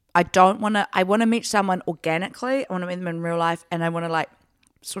 I want to meet someone organically. I want to meet them in real life, and I want to like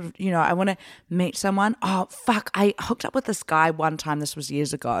sort of, I want to meet someone. Oh, fuck. I hooked up with this guy one time. This was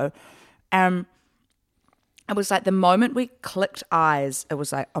years ago. It was like the moment we clicked eyes, it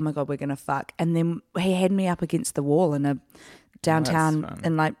was like, oh my God, we're going to fuck. And then he had me up against the wall in a downtown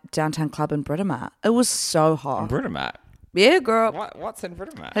club in Britomart. It was so hot. Britomart? Yeah, girl. What's in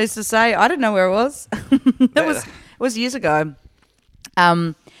Britomart? Who's to say? I didn't know where it was. It was years ago.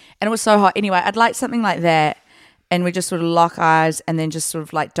 And it was so hot. Anyway, I'd like something like that. And we just sort of lock eyes and then just sort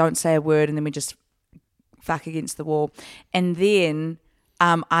of like don't say a word and then we just fuck against the wall. And then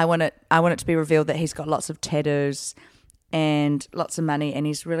I want it to be revealed that he's got lots of tattoos and lots of money and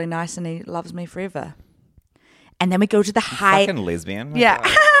he's really nice and he loves me forever. And then we go to the fucking lesbian. Yeah.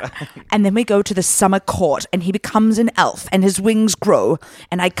 And then we go to the summer court and he becomes an elf and his wings grow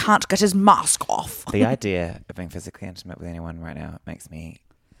and I can't get his mask off. The idea of being physically intimate with anyone right now makes me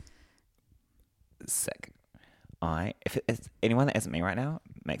sick. If it's anyone that isn't me right now,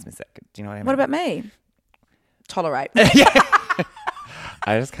 makes me sick. Do you know what I mean? What about me? Tolerate.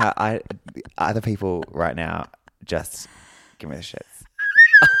 I just can't. Other people right now just give me the shits.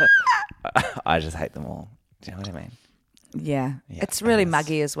 I just hate them all. Do you know what I mean? Yeah. It's really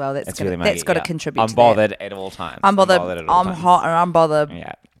muggy as well. That's got to contribute to unbothered that. At all times. Unbothered. I'm hot and unbothered.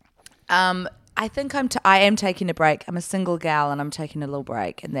 Yeah. I think I am taking a break. I'm a single gal and I'm taking a little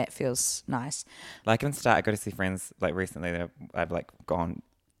break and that feels nice. Like in start, I go to see friends like recently that I've like gone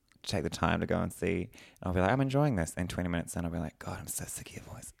to take the time to go and see. And I'll be like, I'm enjoying this. And 20 minutes in, I'll be like, God, I'm so sick of your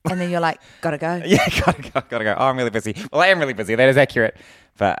voice. And then you're like, gotta go. Yeah, gotta go. Oh, I'm really busy. Well, I am really busy. That is accurate.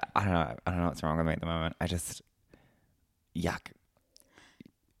 But I don't know what's wrong with me at the moment. I just, yuck.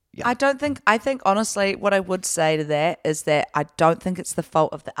 I think honestly, what I would say to that is that I don't think it's the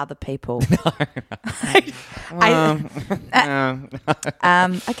fault of the other people. Okay.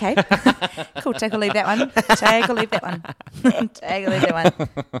 Cool. Take or leave that one. Take or leave that one. Take or leave that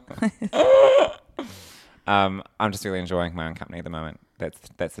one. I'm just really enjoying my own company at the moment.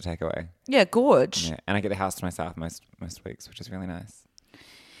 That's the takeaway. Yeah, gorge. Yeah, and I get the house to myself most weeks, which is really nice.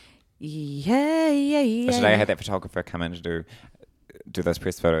 Yeah. So today I had that photographer come in to do those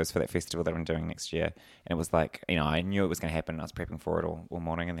press photos for that festival that I'm doing next year. And it was like, I knew it was going to happen and I was prepping for it all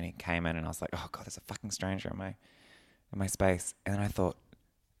morning. And then he came in and I was like, oh God, there's a fucking stranger in my space. And then I thought,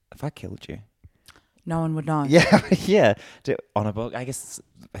 if I killed you, no one would know. Yeah. On a book, I guess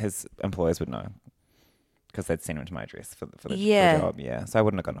his employers would know because they'd sent him to my address for the job. Yeah. So I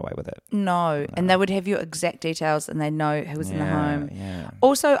wouldn't have gotten away with it. No. And they would have your exact details and they know who was in the home. Yeah.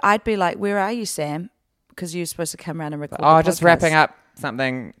 Also, I'd be like, where are you, Sam? Because you're supposed to come around and record the Oh, just podcast. wrapping up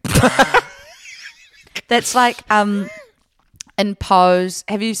something. That's like in Pose.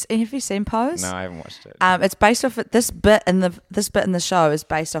 Have you seen Pose? No, I haven't watched it. It's based off this bit in the show is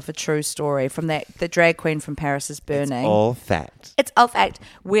based off a true story from the drag queen from Paris is Burning. It's all fact. It's all fact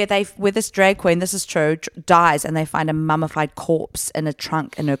where this drag queen, this is true, dies and they find a mummified corpse in a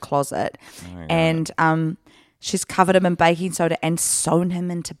trunk in her closet, and she's covered him in baking soda and sewn him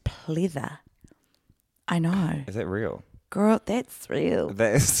into pleather. I know. Is it real? Girl, that's real.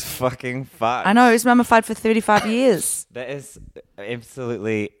 That is fucking fucked. I know. He's mummified for 35 years. That is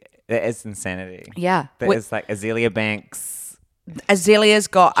absolutely, that is insanity. Yeah. That is like Azealia Banks Azalea's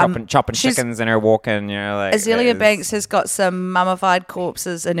got... chopping chickens in her walking, you know, like... Azalea Banks has got some mummified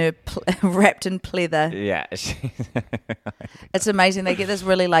corpses in her wrapped in pleather. Yeah. It's amazing. They get this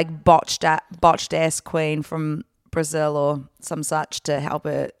really like botched ass queen from Brazil or some such to help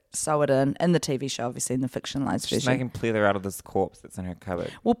her sew it in the TV show, obviously in the fictionalized She's version. making pleather out of this corpse that's in her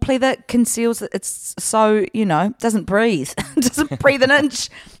cupboard. Well, pleather conceals it. It's so, doesn't breathe. It doesn't breathe an inch.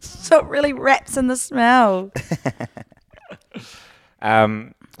 So it really wraps in the smell.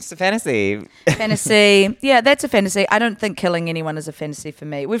 It's a fantasy. Fantasy. Yeah, that's a fantasy. I don't think killing anyone is a fantasy for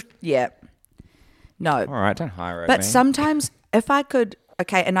me. No. All right, don't hire But me. sometimes if I could,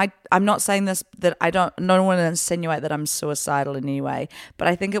 okay, and I'm not saying this that I don't want to insinuate that I'm suicidal in any way, but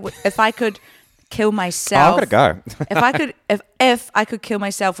I think if I could kill myself. I've got to go. if I could kill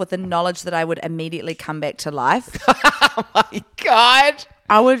myself with the knowledge that I would immediately come back to life. Oh my God.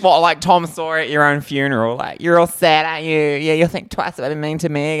 I would. What, like Tom Sawyer at your own funeral? Like, you're all sad, aren't you? Yeah, you'll think twice about being mean to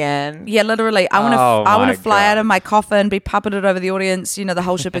me again. Yeah, literally. I want to fly out of my coffin, be puppeted over the audience, the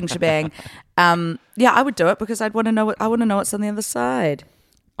whole shebang. Yeah, I would do it because I want to know what's on the other side.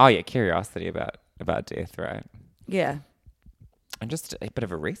 Oh yeah, curiosity about death, right? Yeah. And just a bit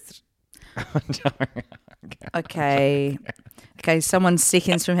of a rest. Okay, someone's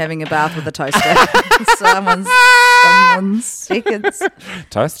seconds from having a bath with a toaster. someone's seconds.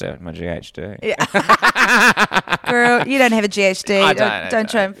 Toaster, my GHD. Yeah. Girl, you don't have a GHD. I Don't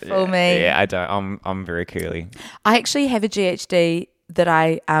try and fool me. Yeah, I don't. I'm very curly. I actually have a GHD that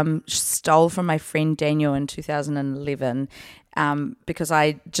I stole from my friend Daniel in 2011 because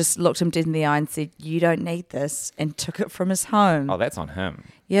I just looked him dead in the eye and said, "You don't need this," and took it from his home. Oh, that's on him.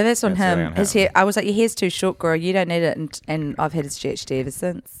 Yeah, that's on him. Really on His him. hair. I was like, "Your hair's too short, girl. You don't need it," and I've had his GHD ever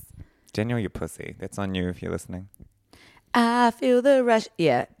since. Daniel, you pussy. That's on you if you're listening. I feel the rush.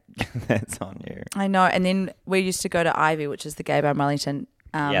 Yeah, That's on you. I know. And then we used to go to Ivy, which is the gay bar in Wellington.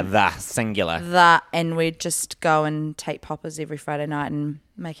 The singular. And we'd just go and take poppers every Friday night and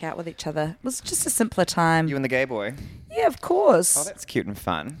make out with each other. It was just a simpler time. You and the gay boy. Yeah, of course. Oh, that's cute and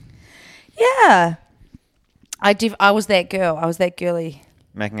fun. Yeah. I was that girl. I was that girly.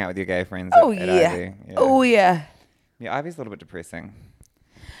 Making out with your gay friends. Oh, at yeah. Ivy. Oh, yeah. Yeah, Ivy's a little bit depressing.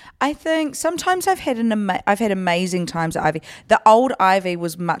 I think sometimes I've had amazing times at Ivy. The old Ivy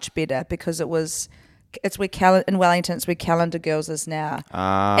was much better because in Wellington, it's where Calendar Girls is now.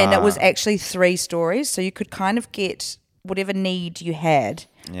 And it was actually 3 stories, so you could kind of get whatever need you had.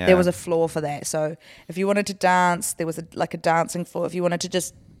 Yeah. There was a floor for that. So if you wanted to dance, there was a dancing floor. If you wanted to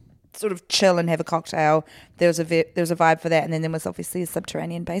just sort of chill and have a cocktail, there was a vibe for that. And then there was obviously a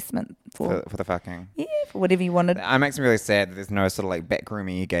subterranean basement for the fucking. Yeah, for whatever you wanted. It makes me really sad that there's no sort of like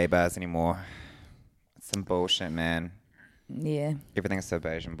backroomy gay bars anymore. It's some bullshit, man. Yeah. Everything is so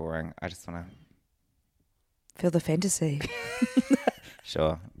beige and boring. I just want to. Feel the fantasy.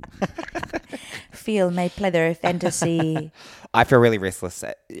 Sure. Feel my pleather fantasy. I feel really restless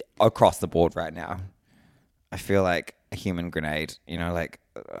across the board right now. I feel like a human grenade, I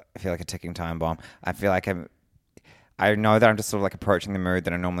feel like a ticking time bomb. I feel like I know that I'm just sort of like approaching the mood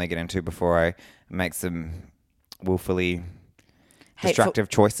that I normally get into before I make some willfully destructive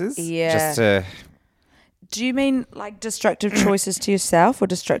choices. Yeah. Just to... Do you mean like destructive choices to yourself or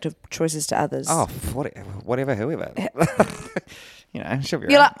destructive choices to others? Oh, whatever, whoever. She'll be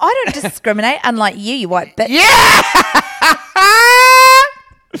You're right. like, I don't discriminate, unlike you white bitch. Yeah!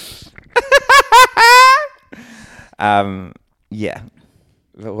 Yeah.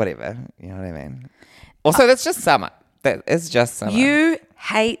 Whatever. You know what I mean? Also, that's just summer. That is just summer. You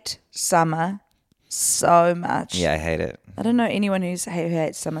hate summer so much. Yeah, I hate it. I don't know anyone who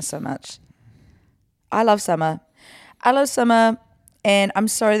hates summer so much. I love summer. And I'm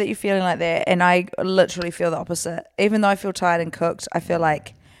sorry that you're feeling like that. And I literally feel the opposite. Even though I feel tired and cooked, I feel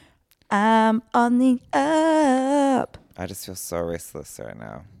like I'm on the up. I just feel so restless right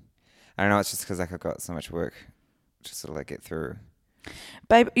now. I don't know. It's just because I've got so much work to sort of like get through.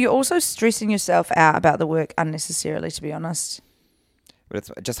 Babe, you're also stressing yourself out about the work unnecessarily, to be honest. But it's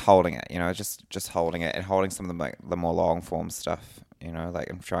just holding it, just holding it and holding some of the more long form stuff, like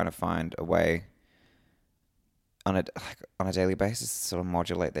I'm trying to find a way on a daily basis to sort of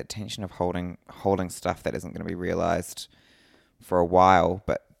modulate that tension of holding stuff that isn't going to be realized for a while,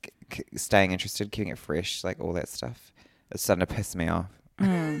 but staying interested, keeping it fresh, like all that stuff. It's starting to piss me off.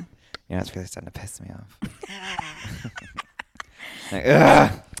 It's really starting to piss me off. Like,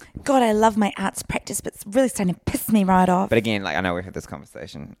 ugh. God, I love my arts practice, but it's really starting to piss me right off. But again, like I know we've had this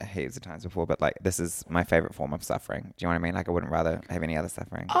conversation heaps of times before, but like this is my favorite form of suffering. Do you know what I mean? Like I wouldn't rather have any other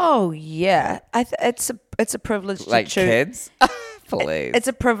suffering. Oh yeah, it's a privilege Like to choose. kids, please. It's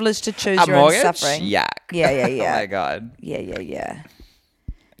a privilege to choose a your mortgage? own suffering. Yuck. Yeah. Oh my god. Yeah.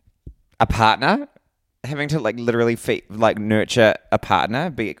 A partner, having to like literally nurture a partner,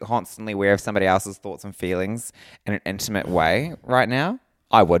 be constantly aware of somebody else's thoughts and feelings in an intimate way right now.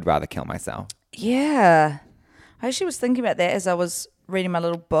 I would rather kill myself. Yeah. I actually was thinking about that as I was reading my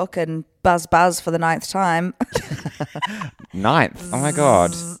little book and buzz for the 9th time. 9th. Oh my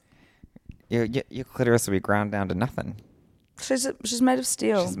god. Your clitoris will be ground down to nothing. She's made of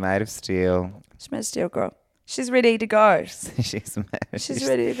steel. She's made of steel. She's made of steel, girl. She's ready to go. She's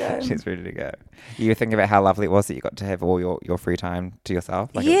ready to go. She's ready to go. You were thinking about how lovely it was that you got to have all your free time to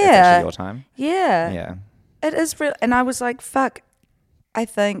yourself. Like it's actually your time. Yeah. Yeah. It is real. And I was like, fuck, I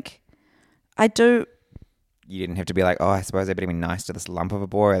think I do. You didn't have to be like, oh, I suppose I better be nice to this lump of a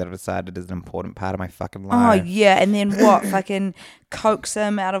boy that I've decided is an important part of my fucking Oh, life. yeah. And then what? Fucking coax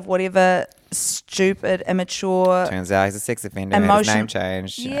him out of whatever stupid, immature. Turns out he's a sex offender. Had his name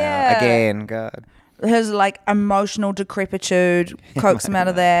changed. Yeah. Again, God. His like emotional decrepitude, coax him out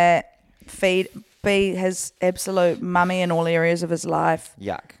of that. Be his absolute mummy in all areas of his life.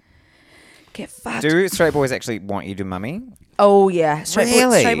 Yuck. Get fucked. Do straight boys actually want you to mummy? Oh, yeah.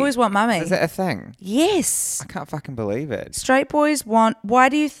 Really? Straight boys want mummy. Is that a thing? Yes. I can't fucking believe it. Straight boys want... Why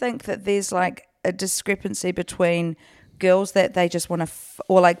do you think that there's like a discrepancy between girls that they just want to...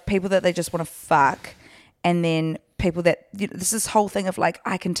 or like people that they just want to fuck and then people that... this whole thing of like,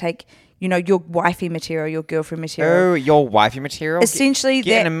 I can take... your wifey material, your girlfriend material. Oh, your wifey material? Essentially,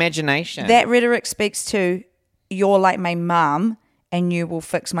 get an imagination. That rhetoric speaks to, you're like my mum and you will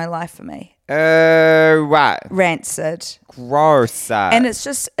fix my life for me. Oh, right. Rancid. Gross. And it's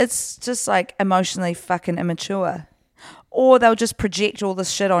just like emotionally fucking immature. Or they'll just project all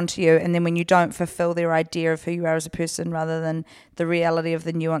this shit onto you, and then when you don't fulfill their idea of who you are as a person rather than the reality of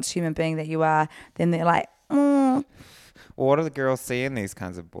the nuanced human being that you are, then they're like, Well, what do the girls see in these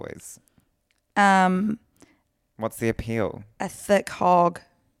kinds of boys? What's the appeal? a thick hog.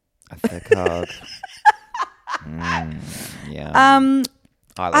 A thick hog. Yeah.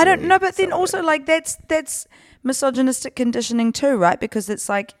 I don't know, but then also like that's misogynistic conditioning too, right? Because it's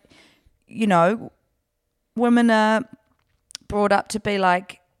like, women are brought up to be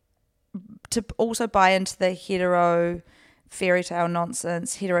like, to also buy into the hetero fairy tale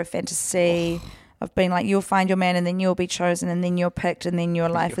nonsense, hetero fantasy of being like, you'll find your man and then you'll be chosen and then you're picked and then your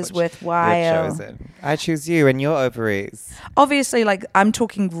life is worthwhile. You're chosen. I choose you and your ovaries. Obviously, like I'm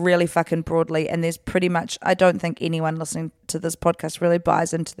talking really fucking broadly, and there's pretty much, I don't think anyone listening to this podcast really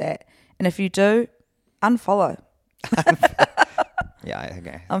buys into that. And if you do, unfollow. Yeah,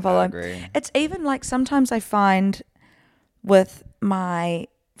 okay. Unfollow. I agree. It's even like sometimes I find with my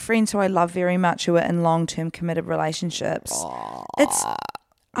friends who I love very much who are in long-term committed relationships,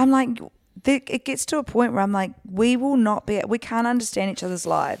 I'm like, it gets to a point where I'm like, we can't understand each other's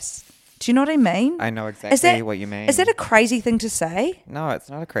lives. Do you know what I mean? I know exactly what you mean. Is that a crazy thing to say? No, it's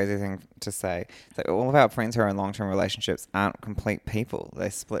not a crazy thing to say. It's like all of our friends who are in long-term relationships aren't complete people. They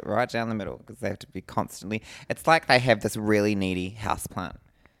split right down the middle because they have to be constantly... It's like they have this really needy houseplant.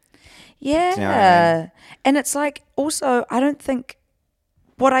 Yeah. Do you know what I mean? And it's like, also, I don't think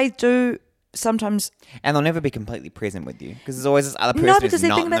what I do sometimes... And they'll never be completely present with you because there's always this other person who's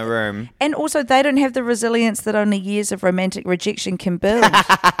not in the room. And also, they don't have the resilience that only years of romantic rejection can build.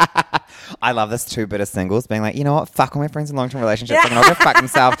 I love this two bitter singles being like, you know what? Fuck all my friends in long-term relationships. I'm going to go fuck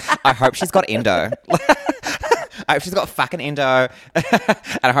themselves. I hope she's got endo. I hope she's got fucking endo.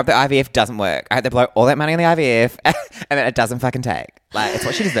 And I hope the IVF doesn't work. I hope they blow all that money on the IVF and then it doesn't fucking take. Like, it's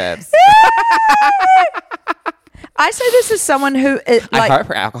what she deserves. I say this as someone who... I hope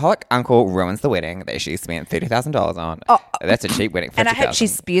her alcoholic uncle ruins the wedding that she spent $30,000 on. That's a cheap wedding. And I hope she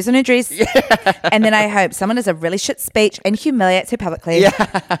spews on her dress. Yeah. And then I hope someone has a really shit speech and humiliates her publicly. Yeah.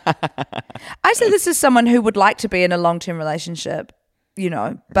 I say this as someone who would like to be in a long-term relationship,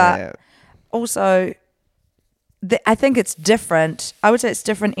 but also... I think it's different. I would say it's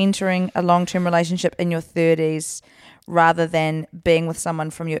different entering a long-term relationship in your 30s rather than being with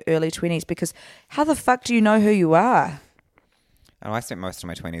someone from your early 20s, because how the fuck do you know who you are? Oh, I spent most of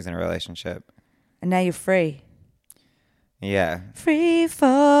my 20s in a relationship. And now you're free. Yeah. Free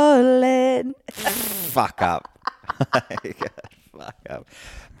falling. Fuck up. Fuck up.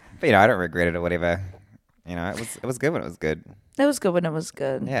 But, I don't regret it or whatever. It was good when it was good. It was good when it was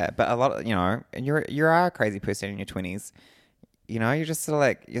good. Yeah, but a lot of, and you are a crazy person in your 20s. You're just sort of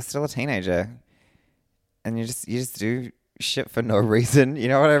like, you're still a teenager. And you just do shit for no reason. You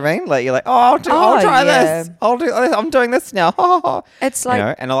know what I mean? Like you're like, I'll try this. I'll do this. I'm doing this now. It's like, you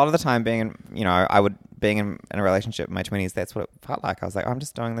know, and a lot of the time being in a relationship in my 20s, that's what it felt like. I was like, I'm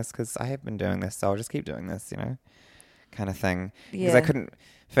just doing this because I have been doing this, so I'll just keep doing this, you know, kind of thing. Because I couldn't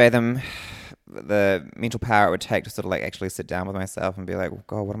fathom the mental power it would take to sort of like actually sit down with myself and be like, oh,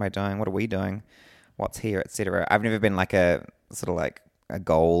 God, what am I doing? What are we doing? What's here, etc. I've never been like a sort of like a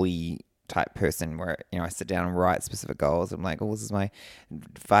goalie type person where, you know, I sit down and write specific goals. I'm like, oh, this is my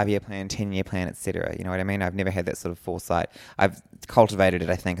 5-year plan, 10-year plan, etc. You know what I mean? I've never had that sort of foresight. I've cultivated it,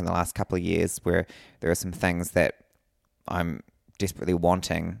 I think, in the last couple of years where there are some things that I'm desperately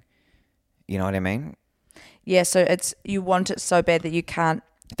wanting. You know what I mean? Yeah, so you want it so bad that you can't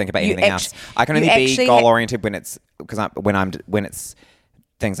think about anything else. I can only be goal oriented when it's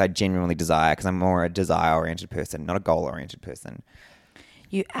things I genuinely desire, because I'm more a desire oriented person, not a goal oriented person.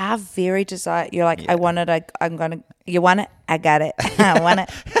 You are very desire. You're like, I want it. I'm gonna. You want it? I got it. I want it.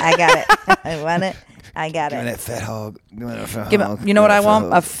 I got it. I want it. I got it. Give me that fat hog. Give me that fat hog. You know what I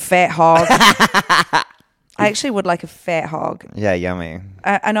want? A fat hog. I actually would like a fat hog. Yeah, yummy.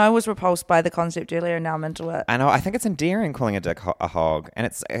 I know I was repulsed by the concept earlier, and now I'm into it. I know. I think it's endearing calling a dick a hog, and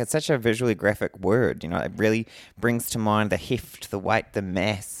it's such a visually graphic word. You know, it really brings to mind the heft, the weight, the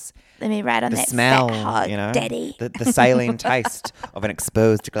mass. Let me write on the that smell, fat hog, you know, daddy. The saline taste of an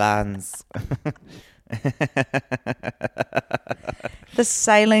exposed glands. The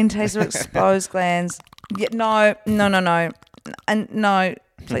saline taste of exposed glands. Yeah, no. And no,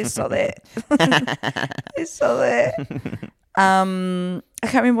 please stop that. Please stop that. I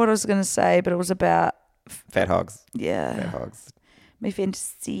can't remember what I was going to say, but it was about fat hogs. Yeah. Fat hogs. My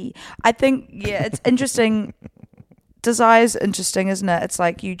fantasy. I think, it's interesting. Desire's interesting, isn't it? It's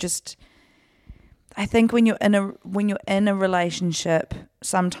like I think when you're in a relationship,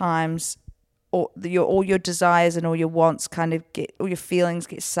 sometimes all your desires and all your wants all your feelings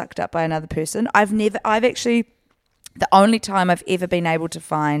get sucked up by another person. The only time I've ever been able to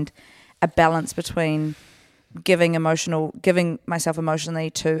find a balance between giving myself emotionally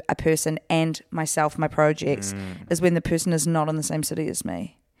to a person and myself, my projects, is when the person is not in the same city as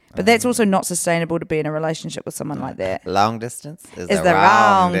me. But that's also not sustainable to be in a relationship with someone like that. Long distance is the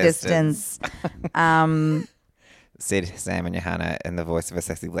wrong distance. Said Sam and Johanna in the voice of a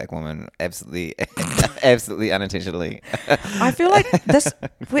sexy black woman, absolutely, absolutely unintentionally. I feel like this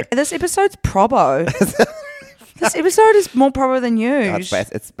episode's probo. This episode is more probo than you.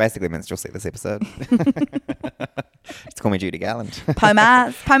 It's basically minstrelsy, this episode. Just call me Judy Garland.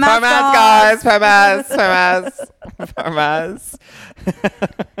 Pomas, guys.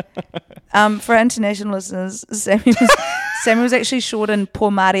 For international listeners, Sammy was actually short in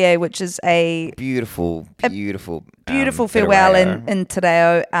Pomarie, which is a beautiful farewell in Te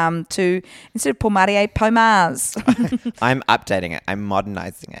Reo, to instead of Pomarie, Pomas. I'm updating it. I'm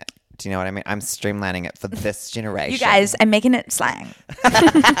modernizing it. Do you know what I mean? I'm streamlining it for this generation. You guys, I'm making it slang.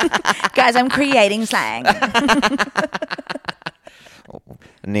 Guys, I'm creating slang.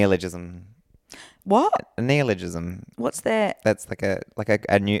 Neologism. What? A neologism. What's that? That's like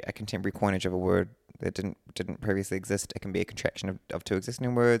a new contemporary coinage of a word that didn't previously exist. It can be a contraction of two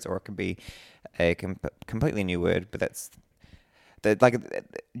existing words, or it can be a completely new word. But that's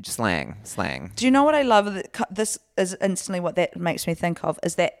slang. Do you know what I love? This is instantly what that makes me think of,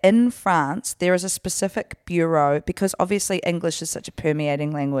 is that in France there is a specific bureau, because obviously English is such a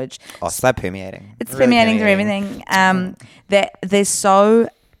permeating language. Oh, it's so permeating. It's really permeating through everything. That they're so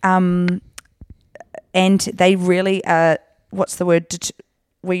and they really what's the word?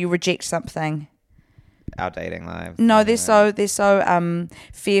 Where you reject something. Our dating lives. No, they're so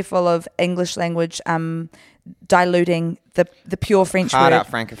fearful of English language diluting the pure French hard word. out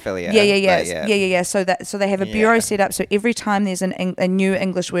Francophilia. Yeah. So they have a bureau set up. So every time there's a new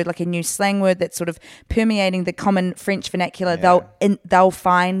English word, like a new slang word that's sort of permeating the common French vernacular, they'll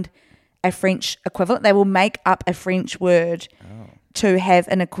find a French equivalent. They will make up a French word to have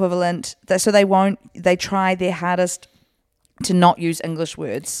an equivalent. So they try their hardest to not use English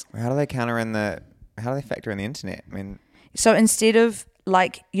words. How do they how do they factor in the internet? I mean, so instead of,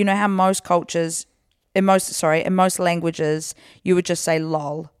 like, you know how most cultures, in most languages, you would just say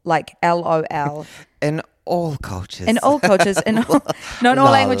lol, like LOL. In all cultures. Not in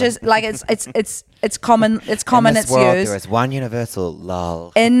all languages. Like it's common. It's common. In this it's world, used. there is one universal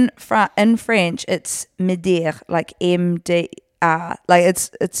lol. In French, it's me dire, like MDR. Like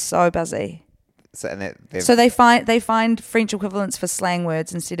it's so busy. So, and So they find French equivalents for slang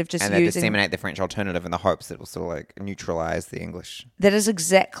words instead of just and they using. disseminate the French alternative in the hopes that it will sort of like neutralize the English. That is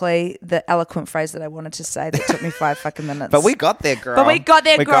exactly the eloquent phrase that I wanted to say. That took me 5 fucking minutes. But we got there, girl. We got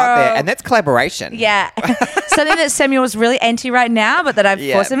there, and that's collaboration. Yeah. Something that Samuel was really anti right now, but that I've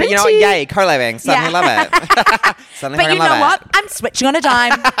forced him but into. you know what? Yay, collabing. Suddenly love it. Suddenly But you love know it. what? I'm switching on a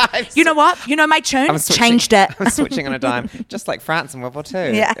dime. You know what? You know my tune? I'm switching- Changed it. I'm switching on a dime, just like France in World War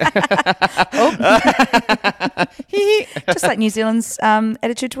II. Yeah. Just like New Zealand's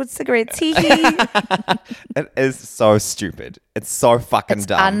attitude towards cigarettes. Hee hee. It is so stupid. It's so fucking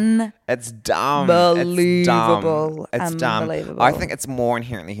dumb. It's dumb. Unbelievable. It's dumb. Unbelievable. I think it's more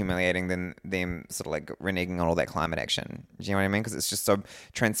inherently humiliating than them sort of like reneging on all that climate action. Do you know what I mean? Because it's just so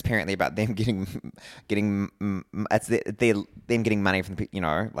transparently about them getting it's them getting money from the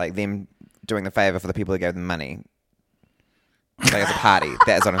like them doing the favor for the people who gave them money. Like as a party.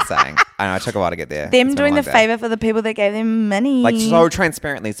 That is what I'm saying. I know, it took a while to get there. Them doing the favour for the people that gave them money. Like so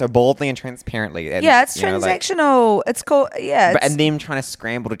transparently, so boldly and transparently. And, yeah, it's transactional. It's called, yeah. And them trying to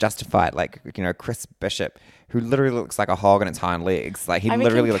scramble to justify it. Like, Chris Bishop, who literally looks like a hog on its hind legs. Like, he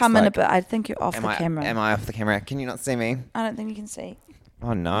literally looks come like... in a bit. I think you're off the camera. Am I off the camera? Can you not see me? I don't think you can see.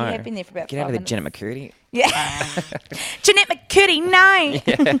 Oh, no. You have been there for about Get out of 5 there, minutes. Janet McCurdy. Yeah. Jeanette McCurdy, no.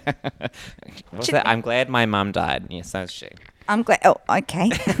 Yeah. What's that? I'm glad my mum died. Yeah, so is she. I'm glad. Oh, okay.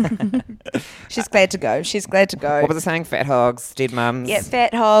 She's glad to go. What was it saying? Fat hogs, dead mums. Yeah,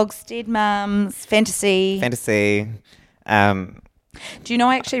 fat hogs, dead mums, fantasy. Do you know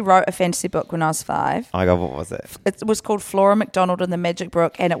I actually wrote a fantasy book when I was 5? Oh my God, what was it? It was called Flora MacDonald and the Magic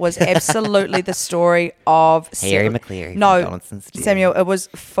Brook, and it was absolutely the story of Harry McCleary. No, Samuel, it was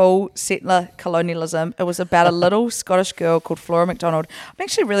full settler colonialism. It was about a little Scottish girl called Flora MacDonald. I'm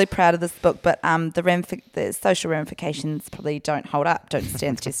actually really proud of this book, but the social ramifications probably don't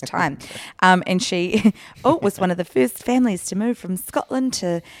stand the test of time. And she was one of the first families to move from Scotland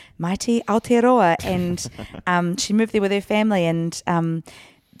to mighty Aotearoa, and she moved there with her family, and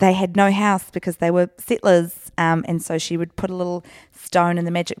they had no house because they were settlers, and so she would put a little stone in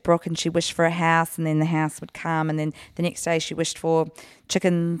the magic brook and she wished for a house, and then the house would come, and then the next day she wished for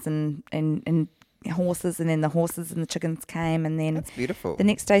chickens and horses, and then the horses and the chickens came, and then that's beautiful. The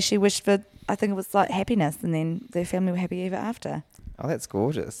next day she wished for, I think it was like happiness, and then their family were happy ever after. Oh, that's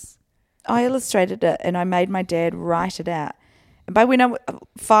gorgeous. I illustrated it and I made my dad write it out. And by when I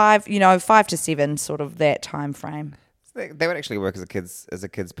 5 to 7, sort of that time frame. They would actually work as a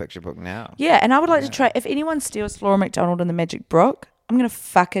kid's picture book now. Yeah, and I would like to try, if anyone steals Flora MacDonald and the Magic Brook, I'm going to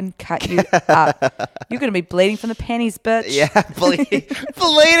fucking cut you up. You're going to be bleeding from the panties, bitch. Yeah, bleeding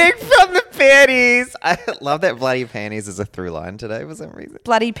from the panties. I love that bloody panties is a through line today for some reason.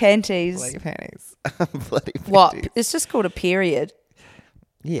 Bloody panties. Bloody panties. Bloody panties. What? It's just called a period.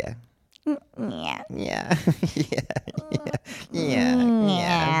 Yeah. Yeah. Yeah.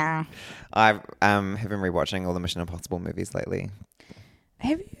 Yeah. I've have been rewatching all the Mission Impossible movies lately.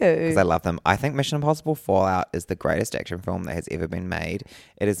 Have you? Because I love them. I think Mission Impossible Fallout is the greatest action film that has ever been made.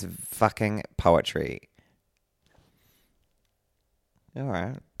 It is fucking poetry. All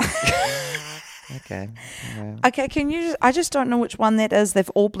right. Okay. Okay, can you I just don't know which one that is. They've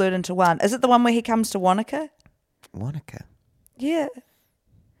all blurred into one. Is it the one where he comes to Wanaka? Wanaka? Yeah.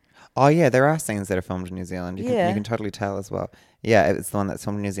 Oh, yeah, there are scenes that are filmed in New Zealand. You Yeah. can totally tell as well. Yeah, it's the one that's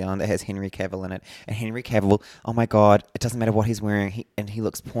filmed in New Zealand. It has Henry Cavill in it. And Henry Cavill, oh my God, it doesn't matter what he's wearing. He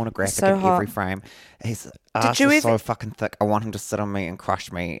looks pornographic So in hot. every frame. His ass is so fucking thick. I want him to sit on me and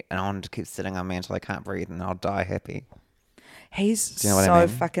crush me. And I want him to keep sitting on me until I can't breathe and I'll die happy. He's Do you know what so I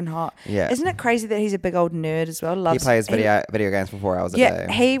mean? fucking hot. Yeah. Isn't it crazy that he's a big old nerd as well? He plays video games for 4 hours a day.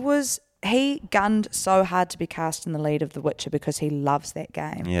 Yeah, he gunned so hard to be cast in the lead of The Witcher because he loves that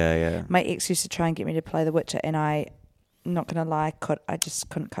game. Yeah. My ex used to try and get me to play The Witcher, and not gonna lie, I just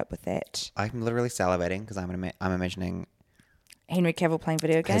couldn't cope with that. I'm literally salivating because I'm imagining Henry Cavill playing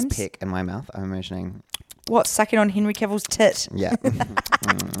video games. his peck in my mouth. I'm imagining what, sucking on Henry Cavill's tit? Yeah.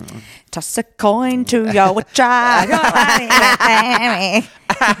 Toss a coin to your Witcher.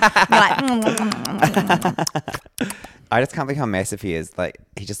 I just can't believe how massive he is. Like,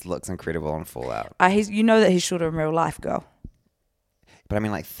 he just looks incredible on Fallout. You know that he's shorter in real life, girl. But I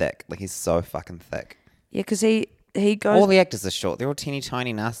mean, like, thick. Like, he's so fucking thick. Yeah, because he goes. All the actors are short. They're all teeny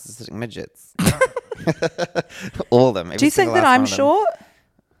tiny narcissistic midgets. All of them. Do you think that I'm short?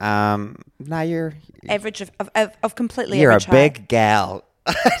 No, you're average of completely you're average a big gal.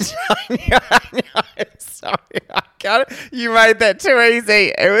 I'm sorry. I got it. You made that too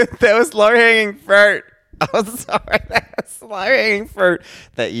easy. That was low hanging fruit. I'm sorry. That was low hanging fruit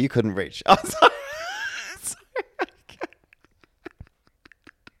that you couldn't reach. I'm sorry.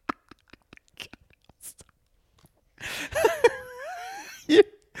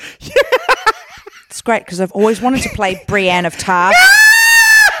 It's great because I've always wanted to play Brienne of Tarth.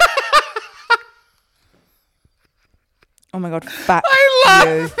 Oh my God, fuck I love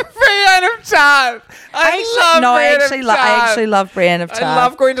you. Brienne of Tarth. I actually love Brienne of Tarth. I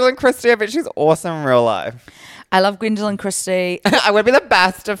love Gwendolyn Christie. I bet she's awesome in real life. I love Gwendolyn Christie. I would be the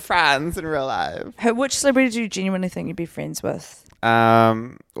best of friends in real life. Which celebrity do you genuinely think you'd be friends with?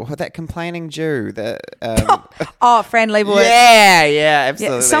 That complaining Jew. Fran Lebowitz. Yeah,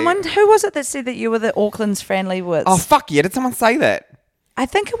 absolutely. Yeah, someone, who was it that said that you were the Auckland's Fran Lebowitz? Oh, fuck yeah. Did someone say that? I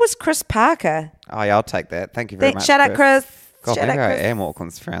think it was Chris Parker. Oh, yeah, I'll take that. Thank you very much. Shout out, Chris. God, Shout out, maybe I Chris. am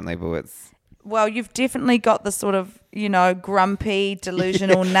Auckland's Fran Lebowitz. Well, you've definitely got the sort of, grumpy,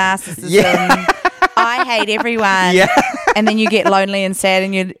 delusional narcissism. Yeah. I hate everyone. Yeah. And then you get lonely and sad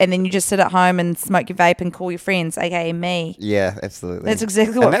and then you just sit at home and smoke your vape and call your friends, aka me. Yeah, absolutely. That's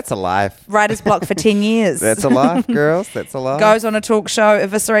exactly and what. that's a life. Writer's block for 10 years. That's a life, girls. That's a life. Goes on a talk show,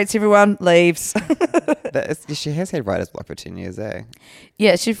 eviscerates everyone, leaves. She has had writer's block for 10 years, eh?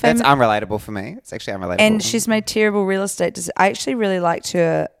 Yeah, she's famous. That's unrelatable for me. It's actually unrelatable. And she's made terrible real estate decisions. I actually really liked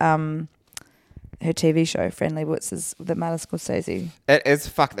her TV show, Fran Lebowitz's, that Martin Scorsese. It is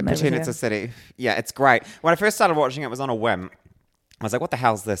Pretend with It's her. a City. Yeah, it's great. When I first started watching it, it was on a whim. I was like, what the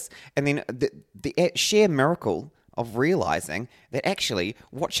hell's this? And then the sheer miracle of realizing that actually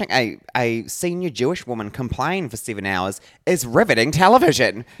watching a senior Jewish woman complain for 7 hours is riveting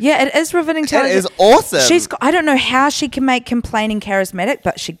television. Yeah, it is riveting television. It is awesome. I don't know how she can make complaining charismatic,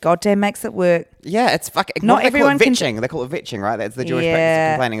 but she goddamn makes it work. Yeah, it's fucking. Not They everyone call it can. vetching. They call it vetching, right? That's the Jewish Yeah. practice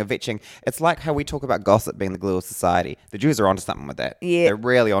of complaining of vetching. It's like how we talk about gossip being the glue of society. The Jews are onto something with that. Yeah. They're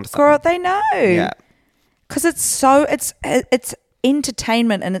really onto something. Girl, they know. Yeah. Because it's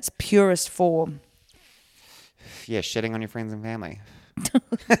entertainment in its purest form. Yeah, shitting on your friends and family.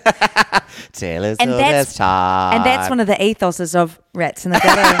 Tell us And all that's- this time. And that's one of the ethoses of Rats in the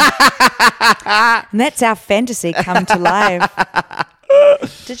Gutter. And that's our fantasy come to life.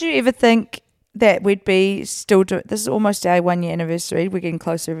 Did you ever think that we'd be still doing... This is almost our 1 year anniversary. We're getting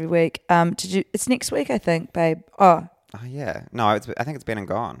closer every week. It's next week, I think, babe. Oh, yeah. No, I think it's been and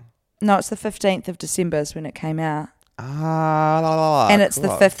gone. no, it's the 15th of December is when it came out. And And it's the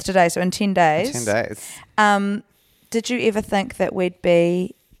 5th today, so in 10 days. 10 days. Did you ever think that we'd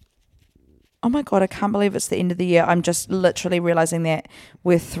be... Oh my God, I can't believe it's the end of the year. I'm just literally realising that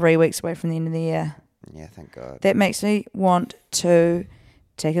we're 3 weeks away from the end of the year. Yeah, thank God. That makes me want to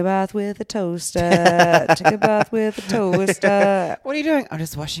take a bath with a toaster. Take a bath with a toaster. What are you doing? I'm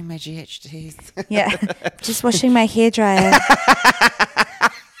just washing my GHDs. Yeah, just washing my hairdryer.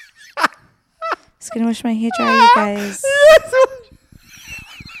 Just going to wash my hairdryer, you guys.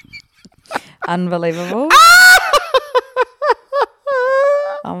 Unbelievable.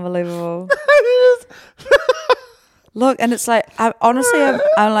 Unbelievable. Look, and it's like, I'm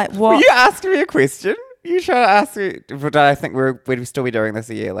like, what? Were you asking me a question? You trying to ask me? Did I think we'd still be doing this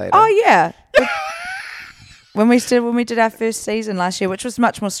a year later? Oh yeah. when we did our first season last year, which was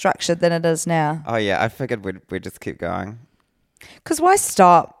much more structured than it is now. Oh yeah, I figured we'd just keep going. Because why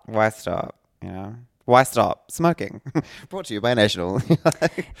stop? Why stop? You know? Why stop smoking? Brought to you by National.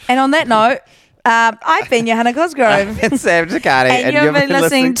 And on that note, I've been Johanna Cosgrove. And Sam Ducati. And you've been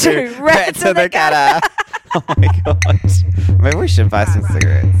listening to Rats in the Gutter. Oh my God. Maybe we should buy some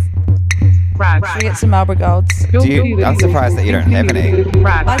cigarettes. Should we get some Marlboro Golds? I'm surprised that you don't have any.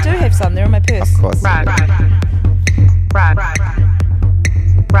 I do have some. They're in my purse. Of course.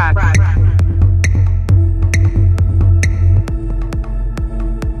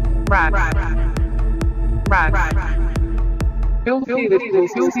 Filthy little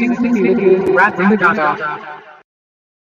rats in the gutter.